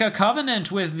he make a covenant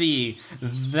with thee,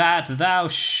 that thou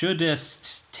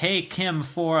shouldest take him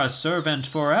for a servant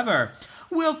forever?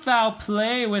 Wilt thou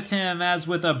play with him as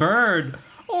with a bird,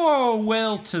 Or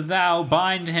wilt thou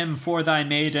bind him for thy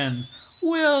maidens?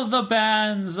 Will the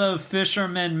bands of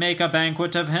fishermen make a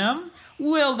banquet of him?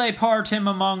 Will they part him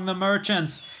among the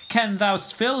merchants? Can thou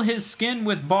fill his skin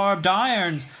with barbed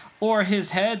irons, or his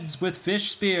heads with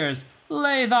fish spears?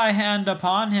 Lay thy hand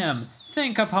upon him.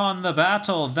 Think upon the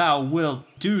battle. Thou wilt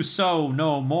do so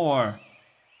no more.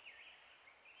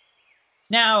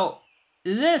 Now,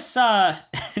 this, I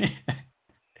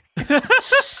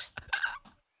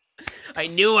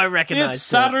knew I recognized it's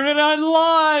Saturday Night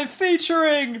Live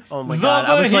featuring oh my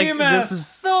God. the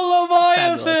Behemoth, the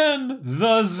Leviathan,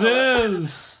 the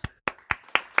Ziz,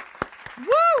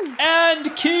 woo!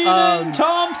 and Kenan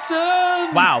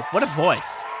Thompson. Wow, what a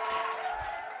voice.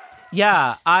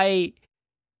 Yeah,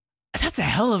 that's a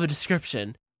hell of a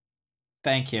description.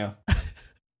 Thank you.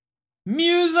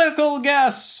 Musical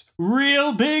guests,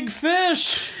 Real Big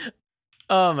Fish.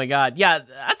 Oh my God! Yeah,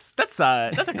 that's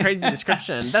a crazy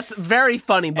description. That's very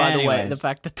funny, by the way. The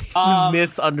fact that they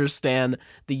misunderstand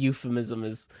the euphemism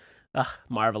is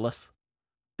marvelous.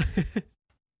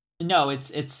 No,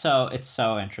 it's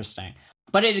so interesting.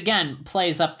 But it again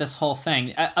plays up this whole thing.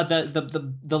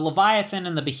 The Leviathan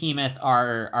and the Behemoth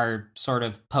are sort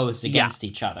of posed against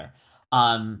each other.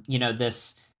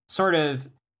 This sort of,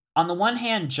 on the one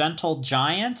hand, gentle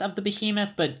giant of the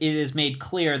Behemoth, but it is made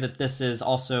clear that this is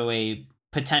also a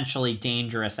potentially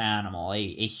dangerous animal,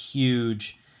 a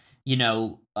huge,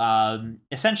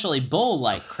 essentially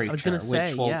bull-like creature,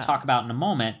 which we'll talk about in a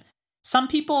moment. Some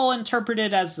people interpret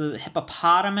it as a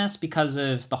hippopotamus because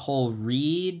of the whole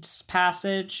reeds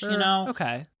passage,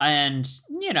 Okay. And,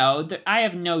 I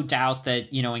have no doubt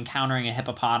that, encountering a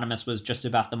hippopotamus was just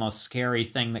about the most scary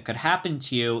thing that could happen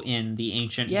to you in the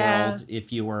ancient world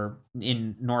if you were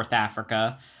in North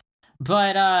Africa.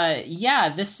 But,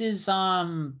 this is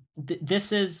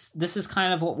this is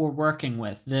kind of what we're working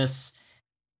with. This,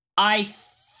 I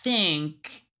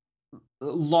think,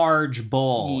 large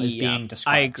bull is being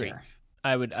described. I agree. Here.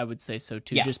 I would say so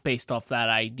too, just based off that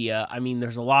idea. I mean,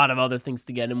 there's a lot of other things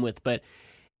to get him with, but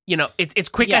it's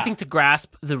quick, I think, to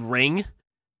grasp the ring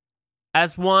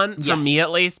as one for me at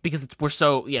least, because we're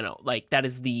so that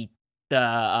is the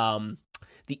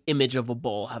image of a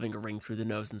bull having a ring through the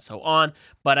nose and so on.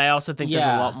 But I also think there's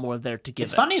a lot more there to give.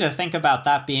 It's funny to think about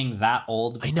that being that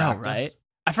old. I know, right?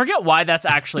 I forget why that's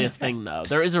actually a thing, though.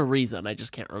 There is a reason. I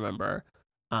just can't remember.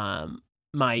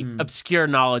 My obscure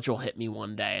knowledge will hit me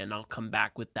one day, and I'll come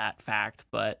back with that fact.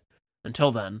 But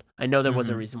until then, I know there was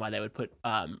a reason why they would put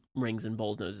rings in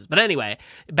bulls' noses. But anyway,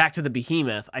 back to the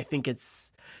Behemoth. I think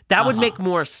that would make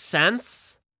more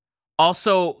sense.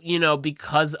 Also,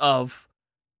 because of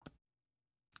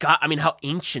how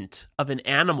ancient of an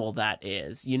animal that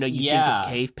is. You think of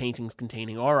cave paintings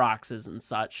containing aurochses and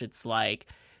such. It's like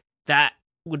that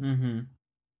would.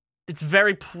 It's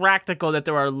very practical that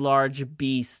there are large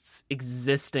beasts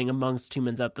existing amongst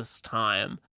humans at this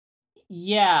time.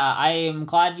 Yeah, I am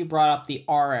glad you brought up the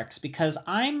aurochs, because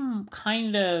I'm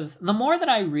kind of, the more that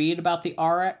I read about the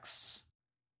aurochs,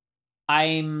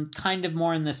 I'm kind of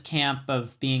more in this camp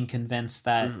of being convinced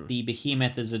that the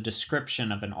Behemoth is a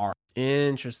description of an auroch.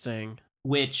 Interesting.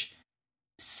 Which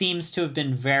seems to have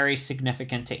been very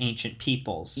significant to ancient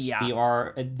peoples. Yeah.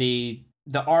 The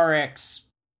aurochs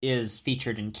is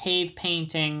featured in cave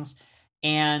paintings,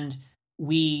 and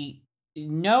we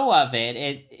know of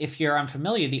it. If you're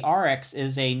unfamiliar, the aurochs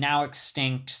is a now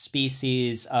extinct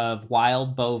species of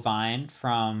wild bovine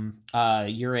from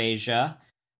Eurasia,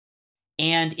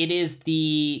 and it is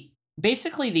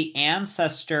basically the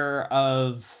ancestor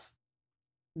of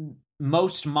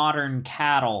most modern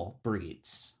cattle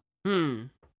breeds.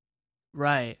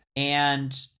 Right.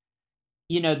 And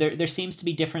there seems to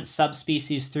be different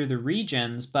subspecies through the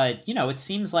regions, but it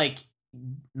seems like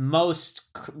most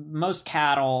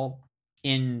cattle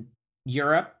in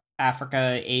Europe,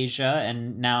 Africa, Asia,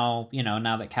 and now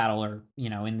that cattle are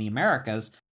in the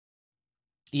Americas,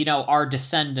 are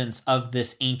descendants of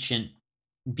this ancient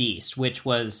beast, which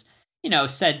was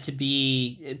said to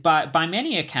be by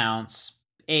many accounts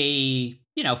it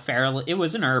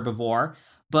was an herbivore,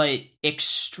 but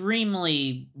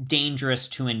extremely dangerous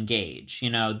to engage.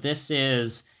 This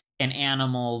is an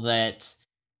animal that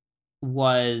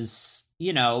was,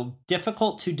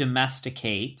 difficult to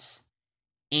domesticate,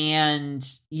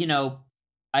 and,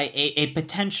 a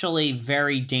potentially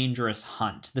very dangerous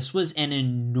hunt. This was an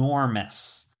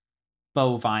enormous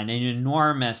bovine, an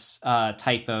enormous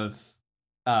type of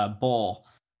bull,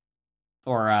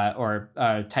 or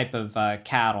type of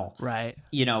cattle, right?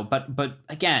 But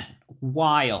again,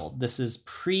 wild. This is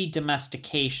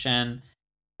pre-domestication,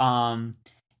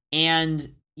 and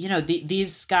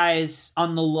these guys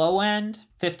on the low end,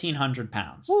 1,500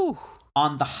 pounds. Woo.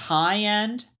 On the high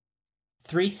end,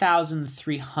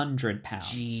 3,300 pounds.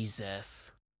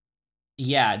 Jesus.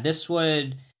 Yeah, this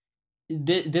was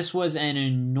an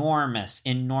enormous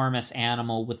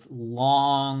animal with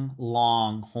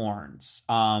long horns.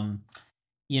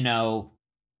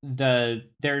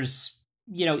 There's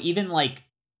even like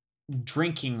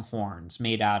drinking horns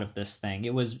made out of this thing.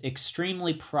 It was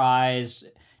extremely prized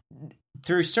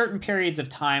through certain periods of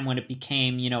time when it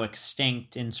became,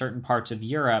 extinct in certain parts of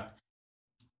Europe.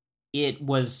 It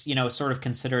was, sort of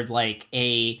considered like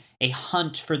a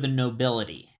hunt for the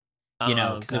nobility,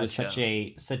 because gotcha. it was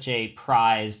such a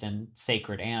prized and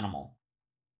sacred animal.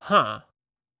 Huh.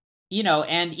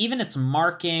 And even its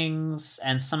markings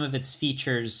and some of its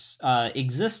features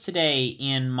exist today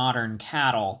in modern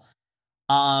cattle.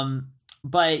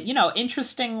 But,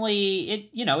 interestingly,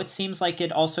 it seems like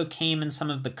it also came in some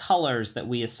of the colors that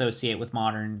we associate with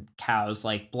modern cows,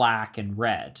 like black and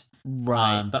red.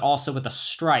 Right. But also with a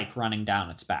stripe running down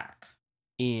its back.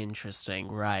 Interesting.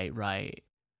 Right.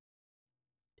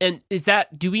 And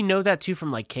do we know that too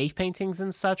from like cave paintings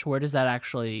and such? Where does that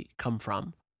actually come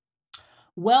from?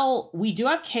 Well, we do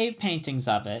have cave paintings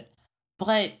of it,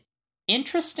 but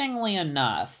interestingly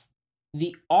enough,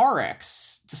 the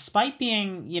oryx, despite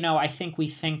being, I think we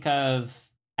think of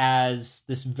as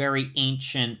this very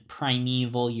ancient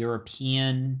primeval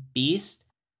European beast,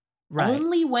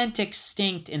 only went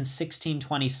extinct in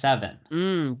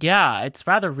 1627. Yeah, it's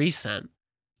rather recent.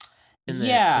 In the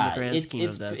grand scheme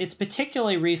of this. It's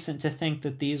particularly recent to think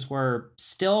that these were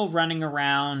still running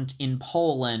around in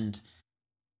Poland,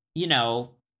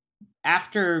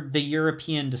 after the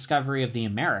European discovery of the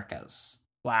Americas.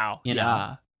 Wow.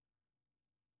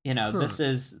 This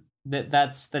is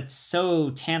that's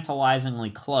so tantalizingly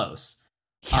close.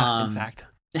 Yeah, in fact.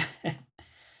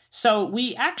 So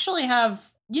we actually have,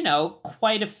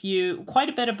 quite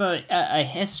a bit of a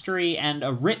history and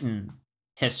a written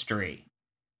history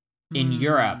in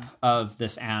Europe of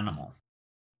this animal.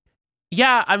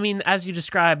 Yeah, I mean, as you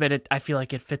describe it, I feel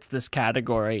like it fits this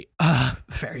category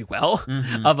very well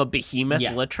of a behemoth,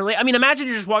 literally. I mean, imagine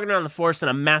you're just walking around the forest and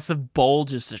a massive bull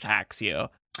just attacks you.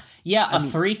 Yeah,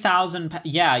 3,000...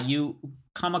 Yeah, you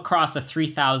come across a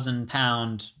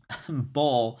 3,000-pound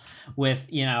bull with,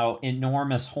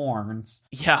 enormous horns.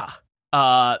 Yeah.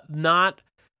 Not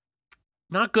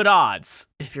good odds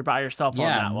if you're by yourself on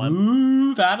that one.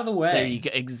 Move out of the way. There you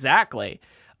go. Exactly.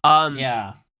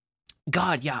 Yeah.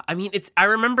 God, yeah. I mean, I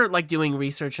remember like doing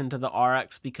research into the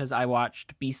RX because I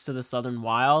watched Beasts of the Southern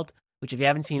Wild, which if you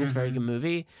haven't seen is a very good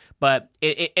movie. But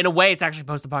in a way, it's actually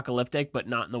post-apocalyptic, but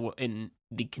not in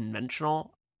the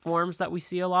conventional forms that we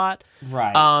see a lot.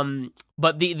 Right.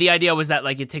 But the idea was that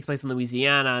like it takes place in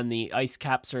Louisiana and the ice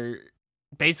caps are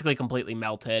basically completely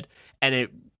melted, and it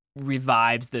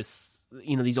revives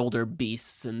these older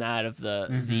beasts and that of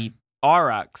the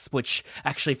aurochs, which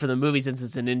actually for the movie, since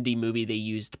it's an indie movie, they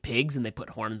used pigs and they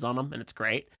put horns on them, and it's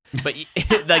great. But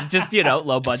like just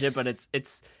low budget, but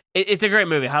it's a great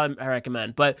movie. I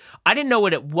recommend. But I didn't know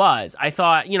what it was. I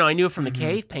thought I knew it from the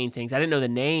cave paintings. I didn't know the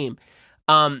name.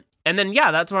 And then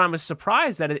that's when I was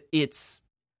surprised that it's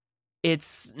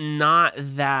not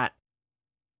that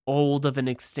old of an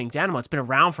extinct animal. It's been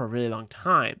around for a really long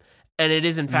time, and it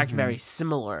is in fact very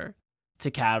similar to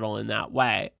cattle in that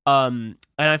way. And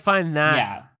I find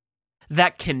that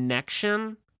that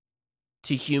connection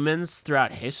to humans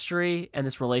throughout history and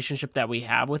this relationship that we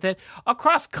have with it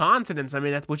across continents. I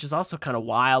mean, which is also kind of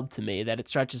wild to me that it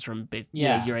stretches from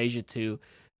Eurasia to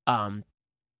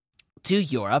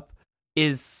Europe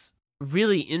is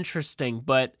really interesting.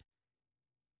 But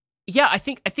yeah, I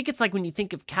think it's like when you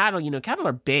think of cattle, cattle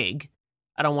are big.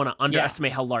 I don't want to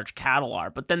underestimate how large cattle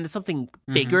are, but then there's something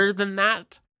bigger than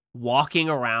that walking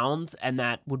around, and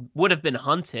that would have been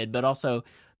hunted, but also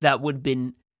that would have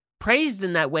been praised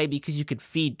in that way because you could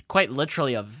feed quite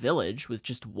literally a village with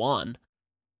just one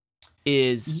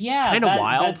is kind of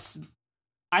wild.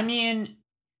 I mean,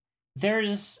 there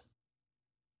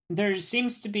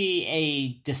seems to be a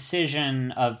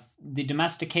decision of the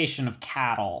domestication of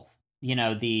cattle,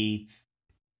 the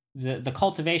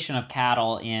cultivation of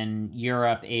cattle in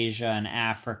Europe, Asia, and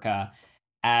Africa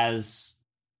as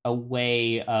a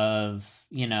way of,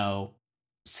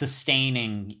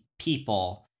 sustaining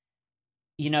people.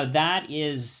 That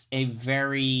is a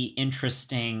very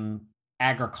interesting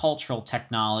agricultural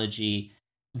technology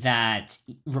that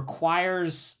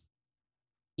requires,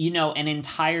 an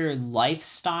entire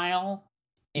lifestyle,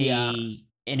 an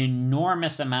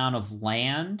enormous amount of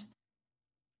land.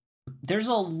 There's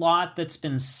a lot that's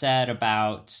been said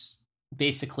about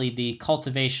basically the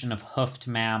cultivation of hoofed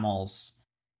mammals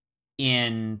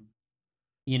in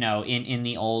in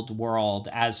the old world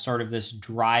as sort of this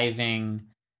driving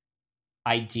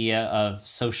idea of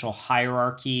social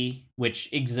hierarchy, which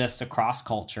exists across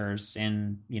cultures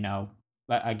in,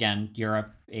 again,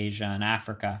 Europe, Asia, and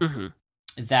Africa,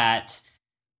 that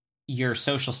your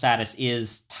social status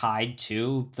is tied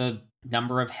to the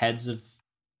number of heads of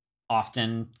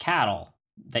often cattle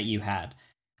that you had.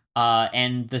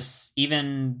 And this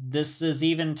is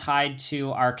even tied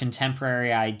to our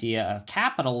contemporary idea of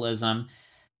capitalism,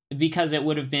 because it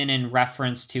would have been in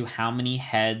reference to how many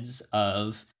heads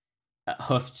of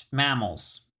hoofed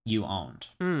mammals you owned.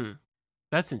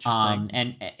 That's interesting.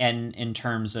 And in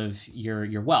terms of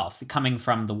your wealth, coming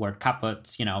from the word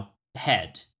kaput,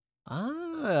 head.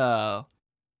 Oh.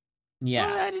 Yeah.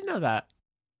 Well, I didn't know that.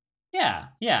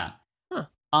 Yeah. Huh.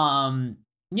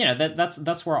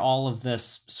 That's where all of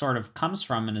this sort of comes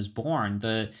from and is born.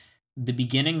 The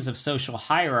beginnings of social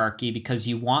hierarchy, because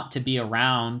you want to be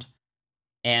around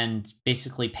and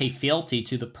basically pay fealty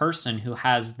to the person who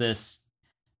has this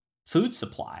food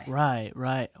supply. Right.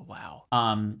 Wow.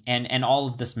 And all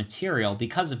of this material,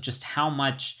 because of just how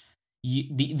much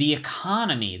the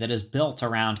economy that is built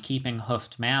around keeping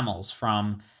hoofed mammals,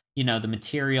 from the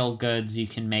material goods you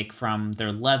can make from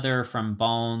their leather, from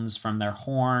bones, from their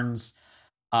horns,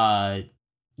 their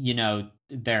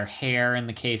hair in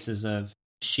the cases of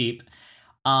sheep,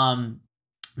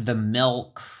 the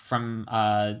milk from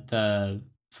the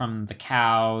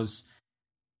cows.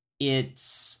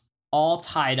 It's all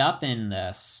tied up in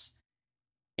this,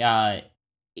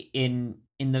 in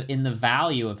the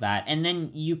value of that. And then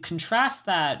you contrast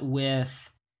that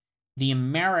with the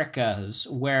Americas,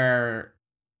 where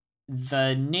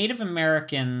the Native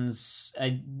Americans,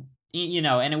 and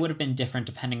it would have been different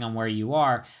depending on where you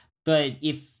are, but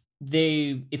if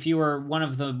you were one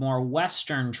of the more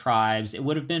Western tribes, it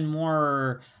would have been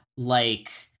more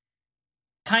like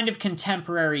kind of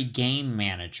contemporary game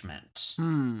management,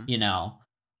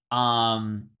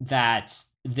 that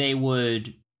they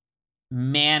would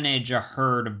manage a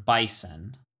herd of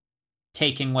bison,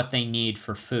 taking what they need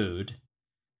for food,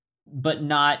 but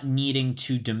not needing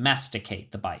to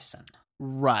domesticate the bison.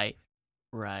 Right.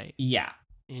 Yeah.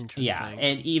 Interesting. Yeah,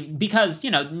 and because,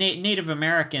 Native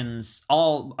Americans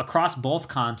all across both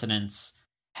continents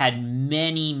had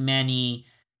many, many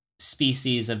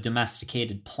species of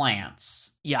domesticated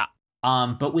plants. Yeah.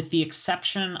 But with the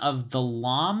exception of the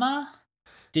llama,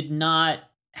 did not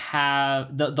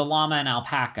have the llama and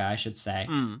alpaca, I should say.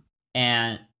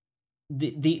 And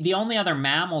the only other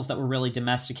mammals that were really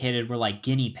domesticated were like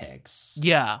guinea pigs.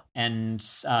 Yeah. And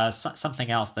something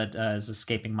else that is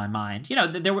escaping my mind.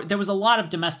 There was a lot of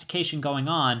domestication going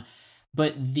on,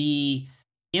 but the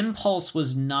impulse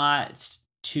was not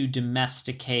to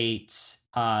domesticate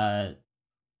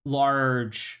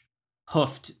large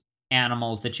hoofed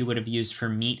animals that you would have used for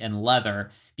meat and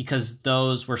leather, because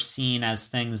those were seen as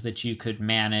things that you could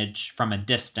manage from a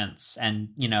distance and,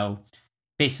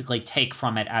 basically take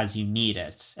from it as you need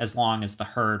it, as long as the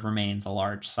herd remains a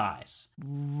large size.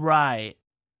 Right.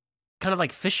 Kind of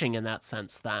like fishing in that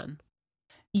sense, then.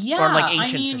 Yeah. Or like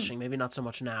ancient fishing. Maybe not so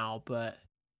much now, but...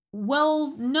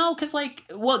 Well, no, because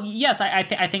yes, I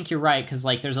think you're right, because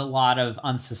there's a lot of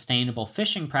unsustainable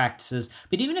fishing practices.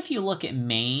 But even if you look at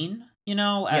Maine,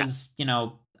 as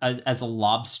a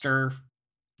lobster,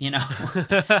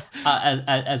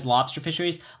 as lobster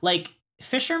fisheries,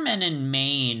 fishermen in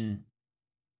Maine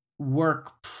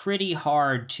work pretty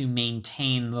hard to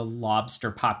maintain the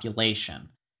lobster population.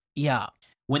 Yeah.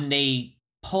 When they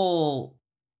pull...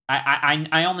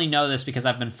 I only know this because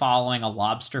I've been following a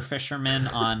lobster fisherman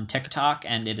on TikTok,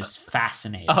 and it is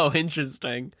fascinating. Oh,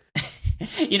 interesting.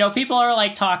 People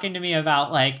are talking to me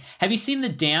about have you seen the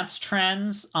dance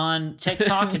trends on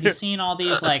TikTok? Have you seen all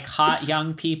these hot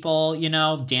young people,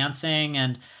 dancing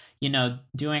and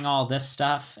doing all this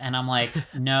stuff? And I'm like,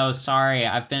 no, sorry,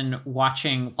 I've been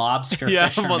watching lobster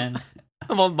fishermen.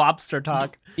 I'm on lobster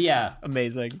talk. Yeah,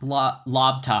 amazing.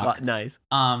 Lob talk. Nice.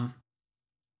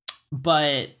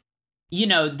 But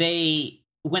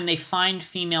when they find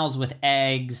females with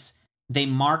eggs, they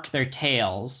mark their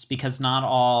tails, because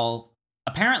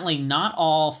apparently not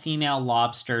all female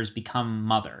lobsters become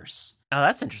mothers. Oh,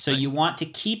 that's interesting. So you want to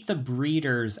keep the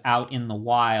breeders out in the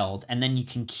wild, and then you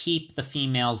can keep the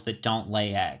females that don't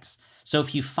lay eggs. So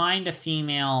if you find a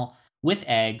female with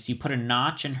eggs, you put a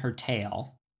notch in her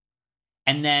tail.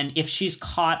 And then if she's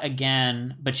caught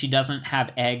again, but she doesn't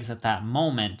have eggs at that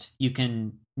moment, you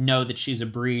can know that she's a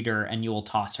breeder, and you will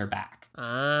toss her back.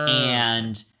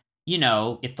 And,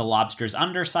 if the lobster's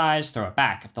undersized, throw it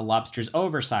back. If the lobster's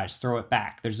oversized, throw it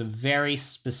back. There's a very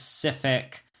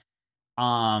specific,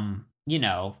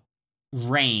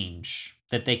 range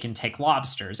that they can take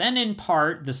lobsters. And in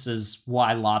part, this is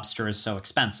why lobster is so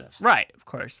expensive. Right, of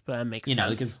course, but that makes sense.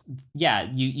 Because,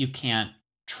 you can't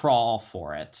trawl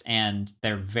for it, and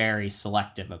they're very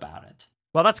selective about it.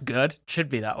 Well, that's good. Should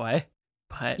be that way.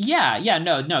 But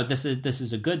no, this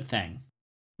is a good thing.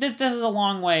 This is a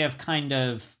long way of kind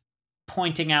of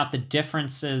pointing out the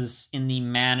differences in the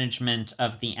management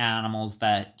of the animals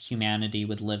that humanity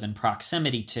would live in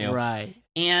proximity to. Right.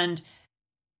 And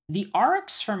the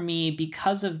Aurochs, for me,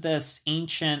 because of this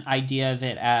ancient idea of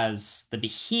it as the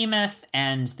behemoth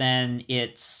and then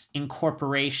its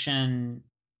incorporation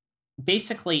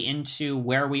basically into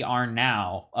where we are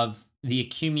now of the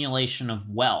accumulation of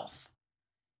wealth,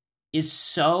 is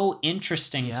so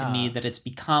interesting to me that it's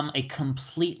become a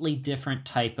completely different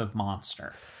type of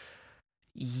monster.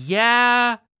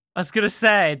 Yeah, I was going to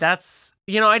say, that's,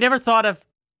 I never thought of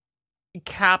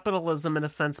capitalism in a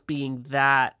sense being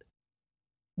that,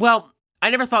 well, I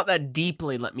never thought that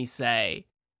deeply, let me say,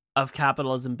 of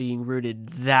capitalism being rooted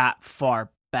that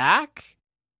far back.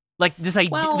 Like this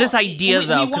idea,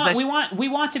 though. We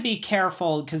want to be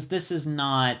careful because this is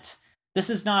not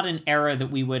an era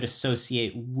that we would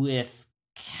associate with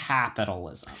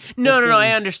capitalism. No,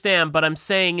 I understand, but I'm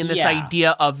saying in this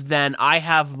idea of then I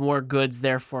have more goods,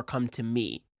 therefore come to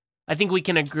me. I think we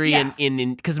can agree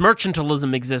in because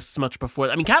mercantilism exists much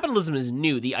before. I mean, capitalism is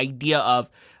new. The idea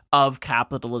of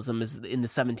capitalism is in the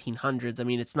 1700s. I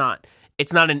mean, it's not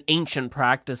an ancient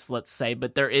practice, let's say,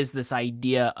 but there is this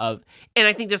idea of, and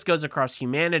I think this goes across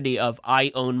humanity, of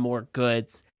I own more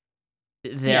goods,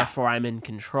 therefore I'm in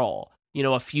control.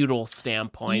 A feudal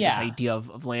standpoint, this idea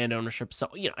of land ownership. So,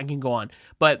 I can go on,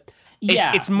 but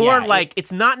it's more like,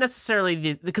 it's not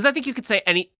necessarily because I think you could say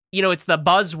it's the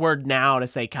buzzword now to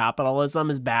say capitalism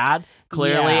is bad,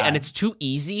 clearly, and it's too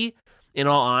easy, in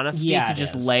all honesty, to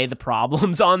just lay the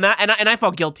problems on that. And I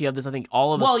felt guilty of this. I think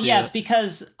all of us do. Yes,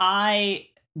 because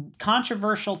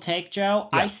controversial take, Joe,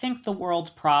 I think the world's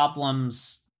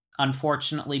problems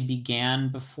unfortunately began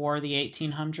before the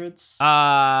 1800s.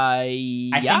 I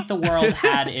think the world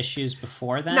had issues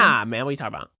before then. Nah, man, what are you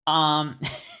talking about?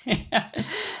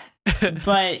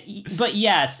 But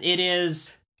yes, it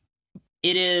is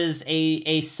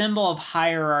a symbol of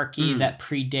hierarchy that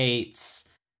predates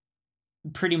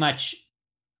pretty much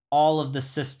all of the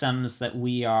systems that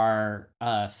we are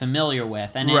familiar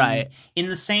with. And in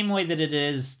the same way that it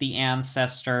is the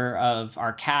ancestor of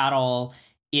our cattle,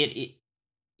 it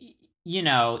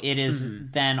is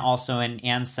then also an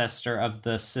ancestor of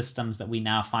the systems that we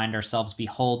now find ourselves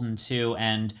beholden to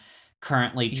and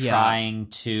currently trying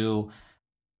to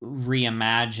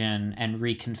reimagine and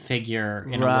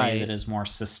reconfigure in a way that is more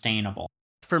sustainable.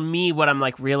 For me, what I'm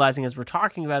realizing as we're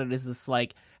talking about it is this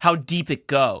how deep it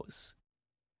goes,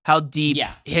 how deep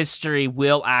history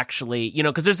will actually,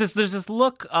 because there's this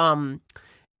look,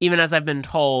 even as I've been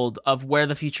told, of where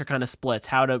the future kind of splits,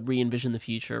 how to re-envision the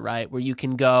future, right? Where you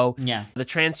can go the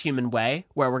transhuman way,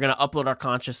 where we're going to upload our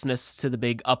consciousness to the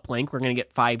big uplink. We're going to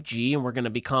get 5G and we're going to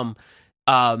become,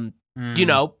 cyborgs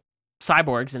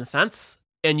in a sense.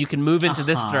 And you can move into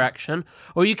this direction,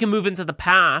 or you can move into the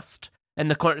past and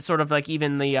the sort of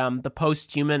even the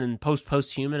post-human and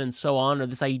post-human and so on, or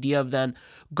this idea of then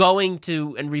going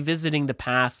to and revisiting the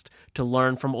past to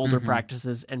learn from older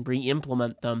practices and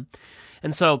re-implement them.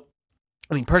 And so,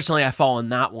 I mean, personally, I fall in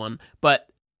that one, but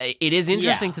it is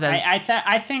interesting to then. I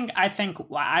think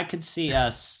I could see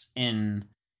us in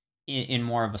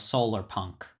more of a solar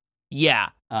punk.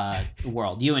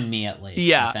 World, you and me at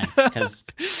least. I think, 'cause,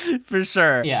 for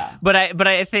sure. But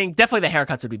I think definitely the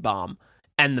haircuts would be bomb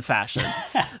and the fashion.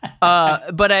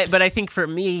 But I think for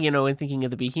me, in thinking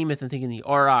of the Behemoth and thinking of the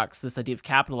Aurochs, this idea of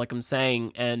capital, like I'm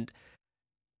saying, and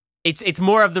it's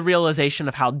more of the realization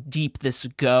of how deep this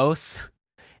goes,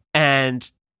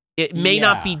 and it may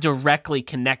not be directly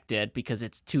connected because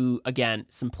it's too, again,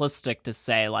 simplistic to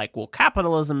say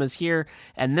capitalism is here,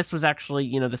 and this was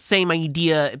actually, the same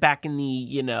idea back in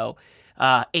the,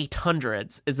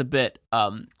 800s is a bit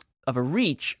of a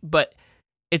reach, but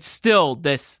it's still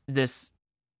this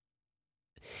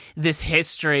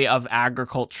history of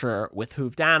agriculture with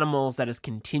hoofed animals that has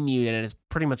continued and it has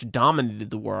pretty much dominated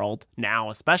the world now,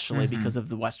 especially because of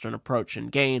the Western approach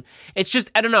and gain. It's just,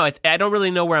 I don't know. I don't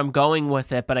really know where I'm going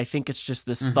with it, but I think it's just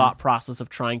this thought process of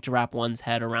trying to wrap one's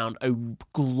head around a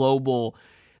global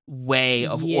way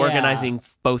of organizing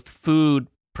both food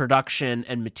production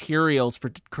and materials for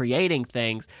creating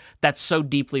things that's so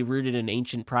deeply rooted in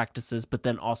ancient practices, but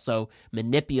then also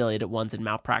manipulated ones and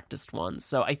malpracticed ones.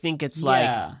 So I think it's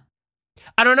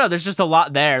I don't know. There's just a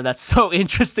lot there that's so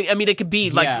interesting. I mean, it could be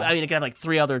it could have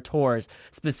 3 other tours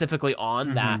specifically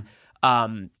on that.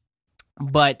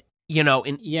 But you know,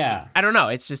 I don't know.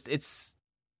 It's just it's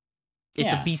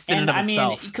a beast in and of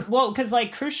itself. Well, because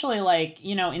like crucially, like,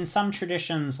 you know, in some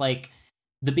traditions, like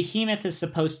the behemoth is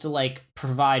supposed to like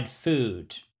provide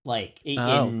food, like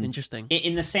interesting.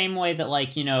 In the same way that,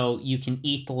 like, you know, you can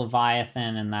eat the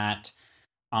Leviathan, and that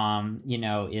you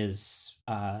know, is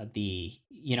the,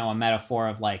 you know, a metaphor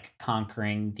of like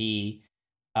conquering the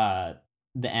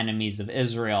enemies of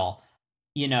Israel,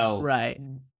 you know, right.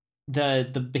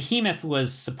 The behemoth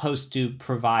was supposed to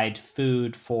provide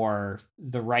food for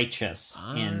the righteous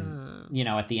in, you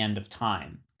know, at the end of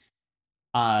time.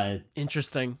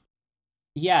 Interesting.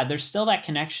 Yeah, there's still that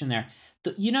connection there.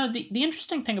 You know, the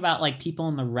interesting thing about like people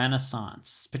in the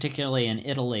Renaissance, particularly in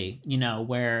Italy, you know,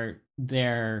 where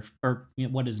or you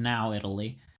know, what is now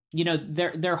Italy, you know,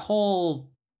 their whole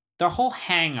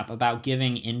hang up about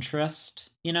giving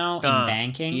interest, you know, in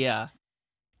banking. Yeah.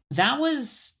 That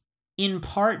was in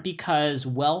part because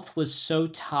wealth was so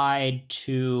tied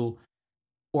to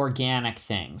organic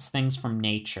things from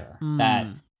nature, that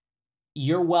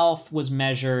your wealth was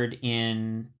measured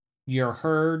in your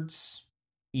herds,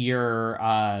 your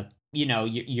you know,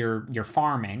 your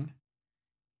farming,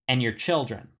 and your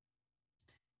children.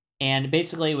 And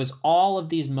basically it was all of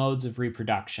these modes of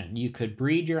reproduction. You could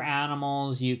breed your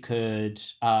animals, you could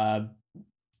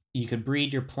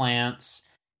breed your plants,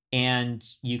 and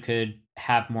you could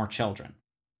have more children.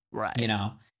 Right. You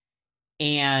know?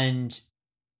 And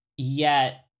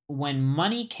yet when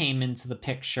money came into the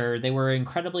picture, they were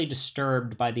incredibly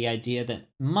disturbed by the idea that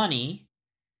money,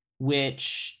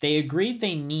 which they agreed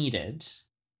they needed,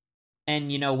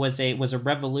 and, you know, was a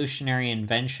revolutionary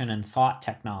invention and thought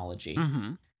technology.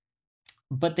 Mm-hmm.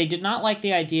 But they did not like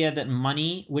the idea that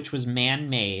money, which was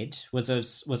man-made, was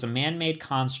a man-made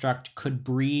construct, could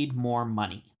breed more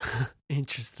money.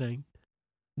 Interesting.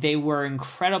 They were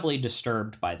incredibly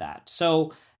disturbed by that.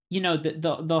 So, you know,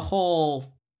 the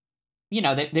whole, you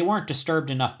know, they weren't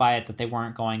disturbed enough by it that they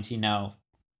weren't going to, you know,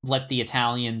 let the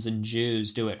Italians and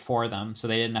Jews do it for them, so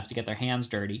they didn't have to get their hands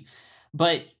dirty.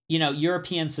 But, you know,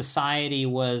 European society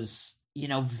was, you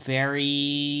know,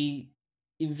 very,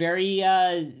 very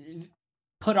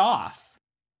put off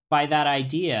by that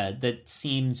idea that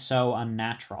seemed so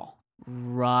unnatural.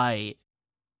 Right.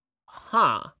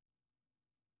 Huh.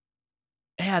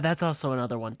 Yeah, that's also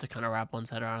another one to kind of wrap one's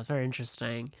head around. It's very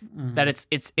interesting that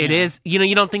it is, you know,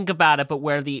 you don't think about it, but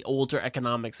where the older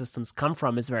economic systems come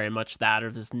from is very much that,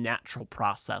 or this natural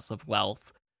process of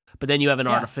wealth. But then you have an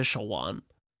artificial one,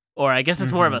 or I guess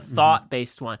it's more of a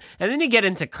thought-based one. And then you get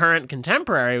into current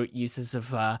contemporary uses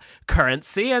of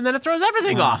currency, and then it throws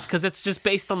everything off because it's just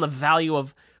based on the value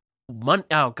of money.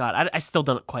 Oh God, I still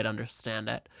don't quite understand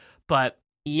it, but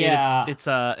yeah, it's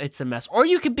a mess. Or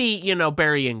you could be, you know,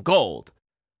 burying gold.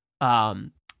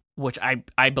 Which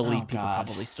I believe people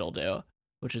probably still do,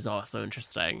 which is also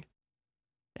interesting.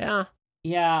 Yeah.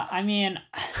 Yeah, I mean,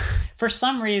 for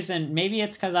some reason, maybe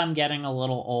it's because I'm getting a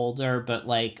little older, but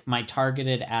like my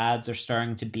targeted ads are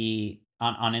starting to be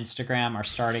on Instagram are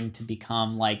starting to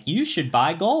become like, you should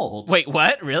buy gold. Wait,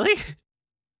 what? Really?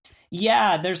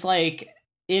 Yeah, there's like,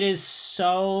 it is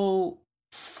so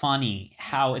funny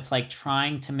how it's like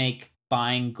trying to make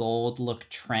buying gold look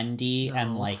trendy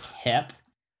and like hip.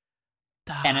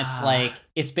 And it's like,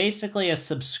 it's basically a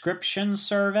subscription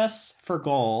service for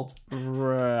gold.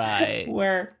 Right.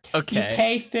 Where you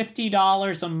pay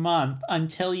 $50 a month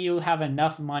until you have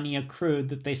enough money accrued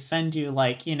that they send you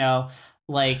like, you know,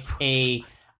 like a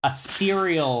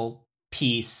cereal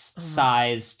piece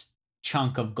sized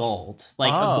chunk of gold.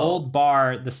 Like a gold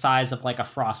bar the size of like a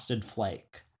Frosted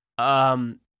Flake.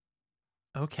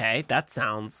 Okay, that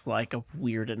sounds like a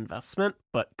weird investment,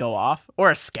 but go off. Or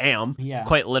a scam,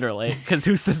 quite literally, because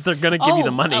who says they're going to give you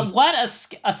the money? What a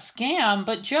scam,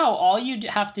 but Joe, all you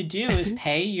have to do is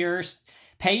pay your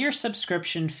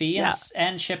subscription fee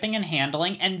and shipping and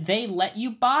handling, and they let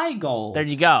you buy gold. There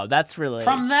you go, that's really...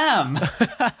 From them.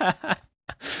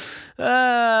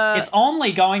 It's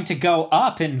only going to go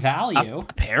up in value.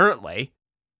 Apparently.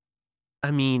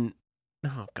 I mean,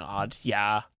 oh God,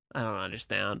 yeah, I don't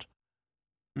understand.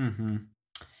 Mm-hmm.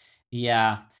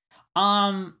 Yeah.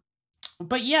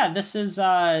 But yeah, this is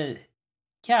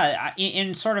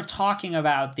in sort of talking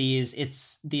about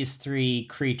these three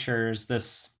creatures,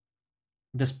 this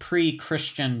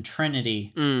pre-Christian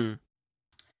trinity.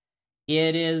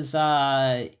 It is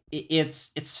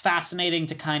it's fascinating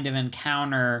to kind of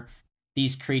encounter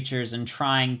these creatures and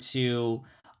trying to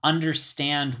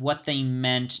understand what they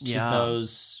meant to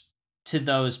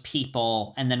those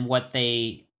people, and then what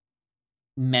they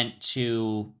meant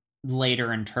to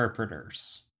later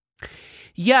interpreters.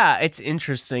 Yeah, it's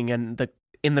interesting, and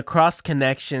in the cross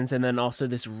connections, and then also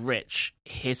this rich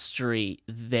history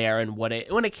there, and what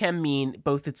it can mean,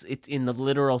 both it's in the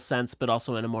literal sense, but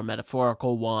also in a more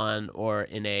metaphorical one, or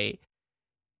in a,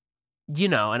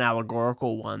 an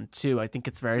allegorical one too. I think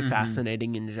it's very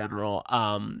fascinating in general.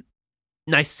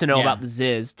 Nice to know about the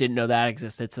Ziz. Didn't know that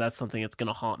existed, so that's something that's going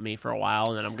to haunt me for a while,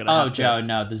 and then I'm going to Joe,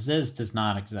 no, the Ziz does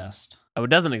not exist. Oh,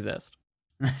 it doesn't exist.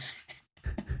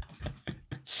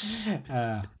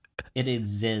 It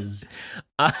exists.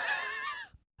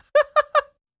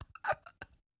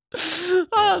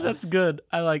 That's good.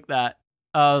 I like that.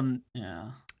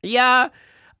 Yeah.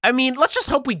 I mean, let's just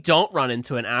hope we don't run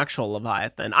into an actual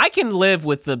Leviathan. I can live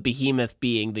with the Behemoth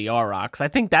being the Aurochs. I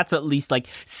think that's at least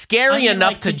scary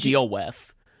enough to deal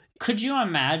with. Could you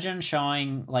imagine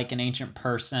showing an ancient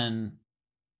person,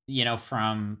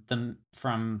 from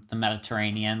the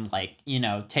Mediterranean,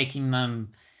 taking them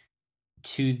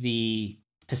to the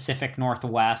Pacific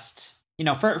Northwest?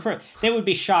 For they would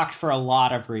be shocked for a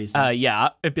lot of reasons. Yeah,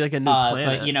 it'd be like a new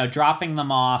planet. But dropping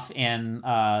them off in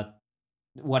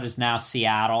what is now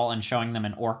Seattle and showing them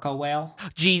an orca whale.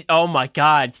 Gee, oh my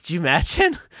God! Did you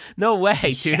imagine? No way,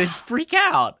 dude! Yeah. They'd freak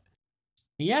out.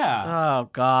 Yeah. Oh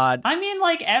God. I mean,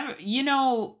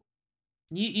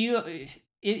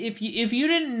 if you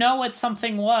didn't know what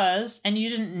something was, and you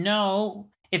didn't know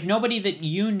if nobody that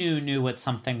you knew what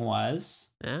something was.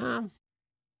 Yeah.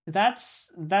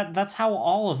 That's how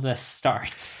all of this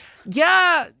starts.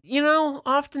 Yeah,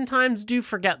 oftentimes do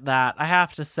forget that, I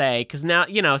have to say, because now,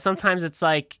 sometimes it's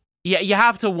you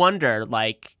have to wonder,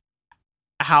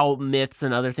 how myths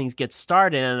and other things get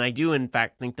started, and I do, in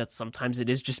fact, think that sometimes it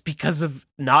is just because of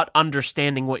not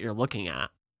understanding what you're looking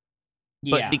at.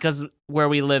 Yeah. But because where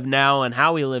we live now and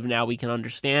how we live now, we can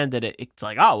understand that it's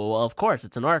well, of course,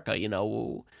 it's an orca,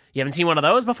 You haven't seen one of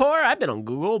those before? I've been on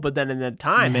Google, but then in that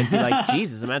time, it'd be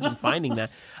Jesus, imagine finding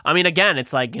that. I mean, again,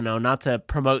 it's not to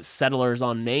promote settlers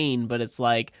on Maine, but it's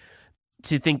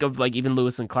to think of even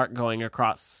Lewis and Clark going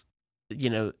across,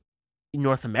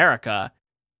 North America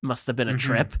must have been a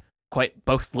trip, quite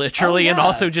both literally and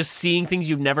also just seeing things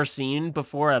you've never seen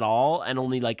before at all, and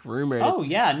only rumored. Oh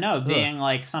yeah, no, being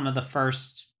some of the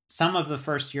first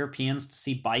Europeans to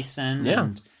see bison,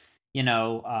 and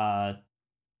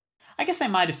I guess they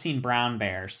might have seen brown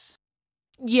bears.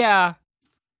 Yeah.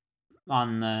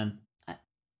 Because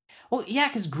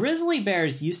grizzly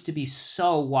bears used to be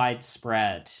so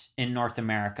widespread in North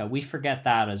America. We forget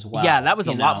that as well. Yeah, that was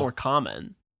a lot more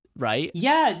common, right?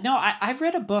 Yeah, no, I've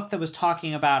read a book that was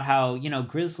talking about how,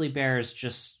 grizzly bears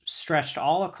just stretched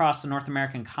all across the North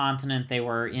American continent. They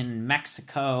were in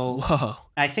Mexico. Whoa.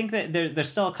 I think that there's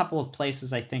still a couple of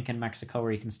places, I think, in Mexico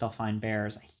where you can still find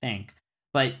bears, I think.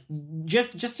 But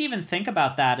just even think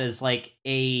about that as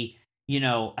a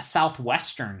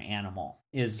southwestern animal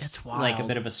is a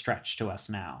bit of a stretch to us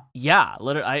now. Yeah,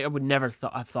 literally, I would never have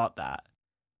thought that.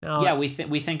 No. Yeah, we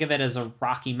think of it as a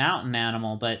Rocky Mountain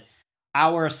animal, but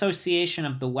our association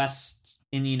of the West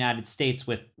in the United States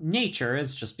with nature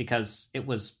is just because it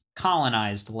was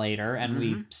colonized later, and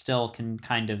we still can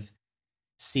kind of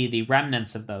see the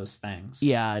remnants of those things.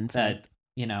 Yeah, in fact.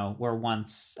 Were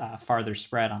once farther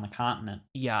spread on the continent.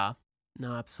 Yeah,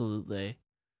 no, absolutely.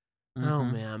 Oh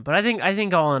man, but I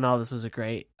think all in all, this was a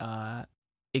great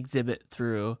exhibit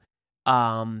through,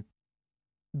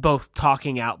 both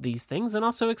talking out these things and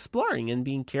also exploring and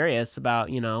being curious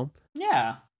about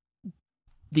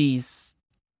these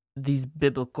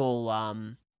biblical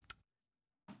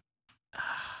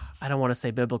I don't want to say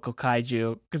biblical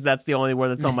kaiju because that's the only word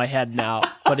that's on my head now.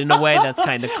 But in a way, that's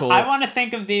kind of cool. I want to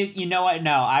think of these. You know what?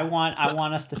 No, I want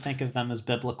us to think of them as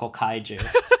biblical kaiju.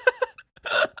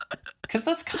 Because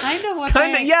that's kind of what.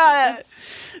 Yeah.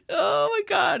 Oh my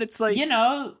God! It's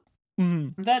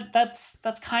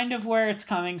that's kind of where it's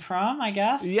coming from, I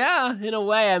guess. Yeah, in a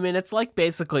way. I mean, it's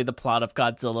basically the plot of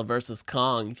Godzilla versus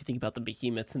Kong. If you think about the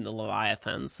Behemoth and the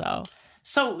Leviathan, So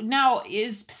now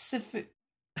is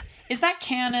that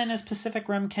canon? Is Pacific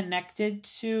Rim connected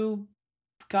to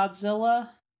Godzilla?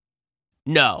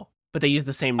 No, but they use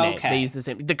the same name. Okay. They use the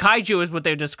same. The kaiju is what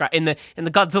they describe in the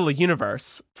Godzilla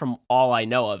universe. From all I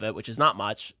know of it, which is not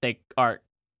much, they are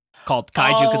called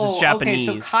kaiju because it's Japanese.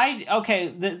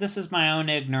 Okay, so this is my own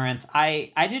ignorance.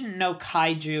 I didn't know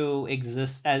kaiju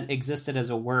existed as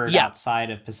a word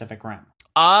outside of Pacific Rim.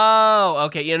 Oh,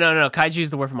 okay. No. Kaiju is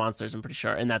the word for monsters. I'm pretty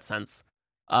sure in that sense.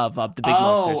 Of the big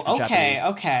monsters for Japanese.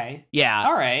 Okay. Yeah.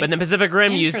 All right. But then Pacific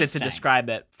Rim used it to describe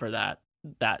it for that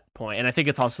point. And I think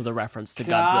it's also the reference to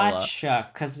Godzilla. Gotcha,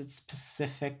 because it's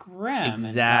Pacific Rim.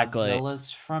 Exactly. And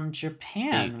Godzilla's from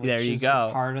Japan, there which you is go.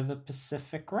 a part of the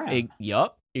Pacific Rim.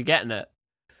 Yup. You're getting it.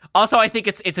 Also, I think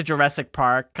it's a Jurassic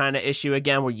Park kind of issue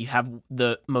again, where you have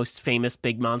the most famous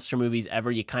big monster movies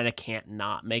ever. You kind of can't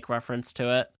not make reference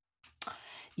to it.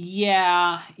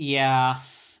 Yeah.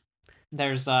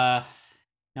 There's no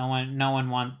one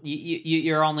wants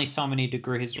you're only so many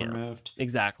degrees removed.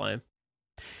 Exactly.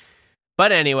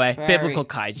 But anyway, biblical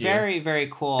kaiju. Very, very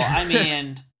cool. I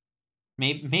mean,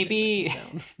 maybe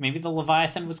the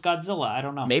Leviathan was Godzilla. I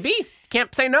don't know. Maybe.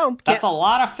 Can't say no. That's a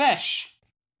lot of fish.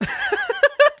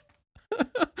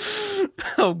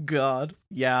 Oh, God.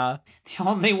 Yeah. The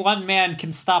only one man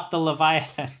can stop the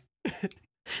Leviathan.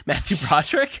 Matthew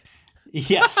Broderick?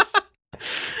 Yes.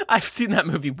 I've seen that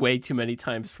movie way too many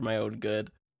times for my own good.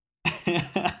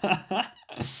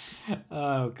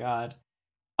 Oh, God.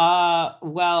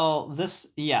 Well, this,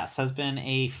 has been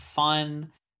a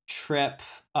fun trip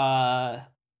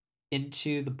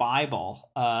into the Bible,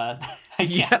 I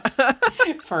guess,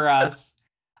 for us.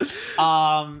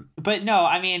 But no,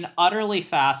 I mean, utterly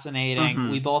fascinating.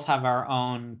 Mm-hmm. We both have our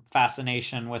own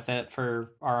fascination with it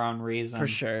for our own reasons. For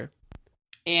sure.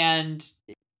 And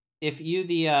if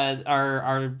you,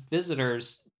 our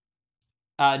visitors,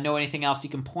 know anything else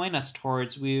you can point us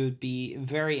towards, we would be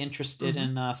very interested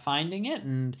in finding it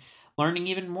and learning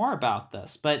even more about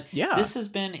this. But this has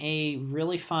been a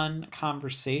really fun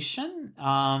conversation.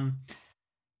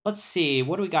 Let's see,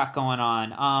 what do we got going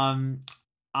on?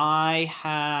 I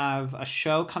have a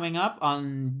show coming up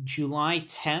on July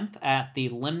 10th at the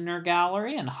Limner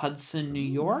Gallery in Hudson, New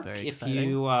York.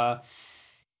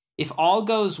 If all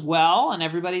goes well and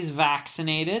everybody's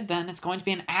vaccinated, then it's going to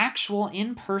be an actual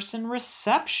in-person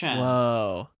reception.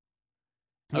 Whoa.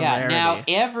 Yeah, now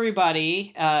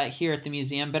everybody here at the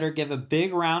museum better give a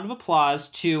big round of applause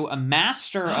to a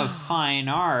master of fine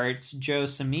arts, Joe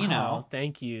Cimino. Oh,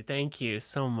 thank you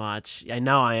so much. I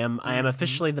know I am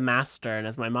officially the master, and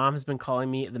as my mom has been calling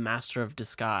me, the master of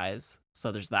disguise.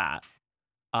 So there's that.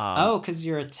 Because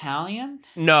you're Italian?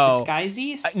 No.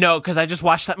 Disguises? No, because I just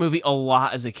watched that movie a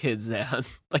lot as a kid, Zan.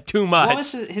 Like, too much. What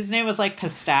was his name? Was like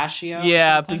Pistachio?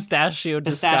 Yeah, Pistachio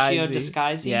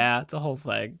Disguise. Yeah, it's a whole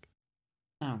thing.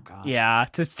 Oh, God. Yeah,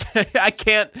 I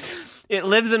can't. It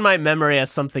lives in my memory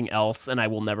as something else, and I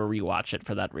will never rewatch it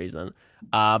for that reason.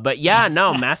 But yeah,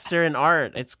 no, master in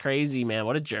art. It's crazy, man.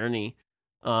 What a journey.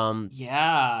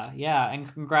 Yeah,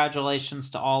 and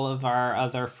congratulations to all of our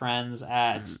other friends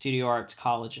at Studio Arts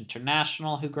College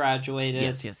International who graduated.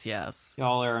 Yes.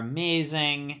 Y'all are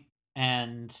amazing,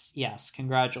 and yes,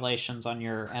 congratulations on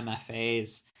your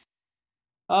MFAs.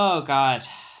 Oh, God,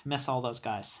 miss all those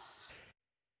guys.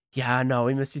 Yeah, no,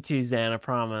 we missed you too, Zan, I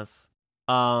promise.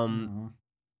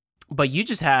 But you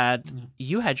just had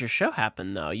your show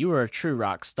happen, though. You were a true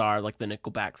rock star, like the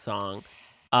Nickelback song.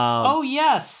 Oh,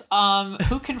 yes.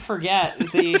 Who can forget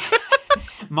the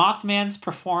Mothman's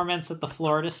performance at the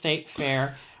Florida State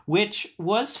Fair, which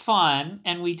was fun,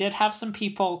 and we did have some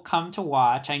people come to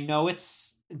watch. I know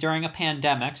it's during a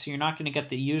pandemic, so you're not going to get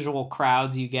the usual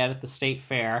crowds you get at the state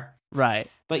fair. Right.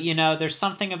 But, there's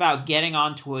something about getting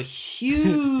onto a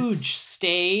huge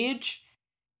stage,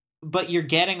 but you're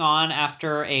getting on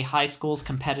after a high school's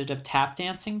competitive tap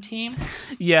dancing team.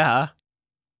 Yeah.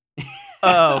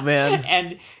 Oh, man.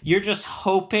 And you're just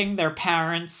hoping their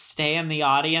parents stay in the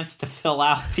audience to fill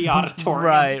out the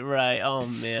auditorium. Right. Oh,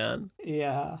 man.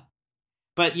 Yeah.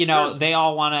 But, they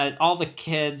all the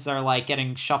kids are like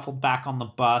getting shuffled back on the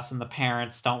bus and the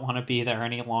parents don't want to be there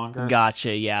any longer.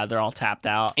 Gotcha. Yeah, they're all tapped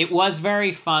out. It was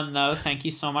very fun, though. Thank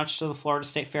you so much to the Florida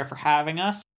State Fair for having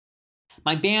us.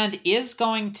 My band is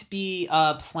going to be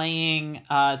playing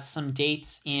some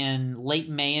dates in late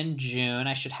May and June.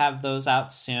 I should have those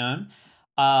out soon.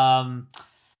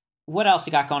 What else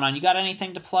you got going on? You got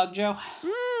anything to plug, Joe?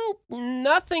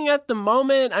 Nothing at the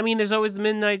moment. I mean, there's always the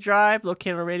Midnight Drive,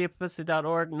 located on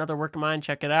radiopublicity.org. Another work of mine,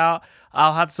 check it out.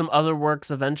 I'll have some other works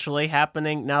eventually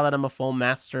happening. Now that I'm a full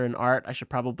master in art, I should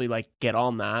probably get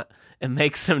on that and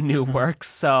make some new works.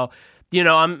 So,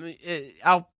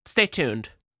 I'll stay tuned.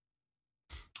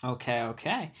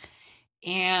 Okay.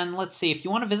 And let's see, if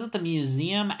you want to visit the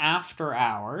museum after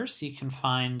hours, you can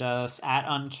find us at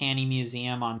Uncanny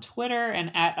Museum on Twitter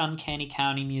and at Uncanny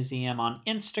County Museum on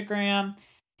Instagram.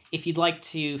 If you'd like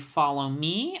to follow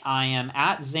me, I am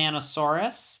at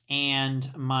Xanosaurus, and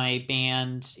my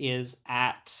band is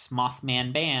at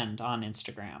Mothman Band on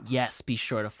Instagram. Yes, be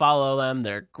sure to follow them.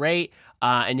 They're great.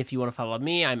 And if you want to follow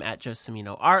me, I'm at Joe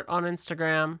Cimino Art on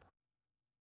Instagram.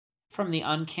 From the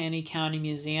Uncanny County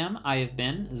Museum, I have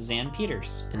been Xan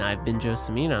Peters. And I've been Joe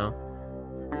Cimino.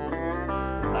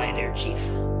 Bye there, Chief.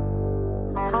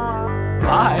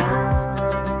 Bye.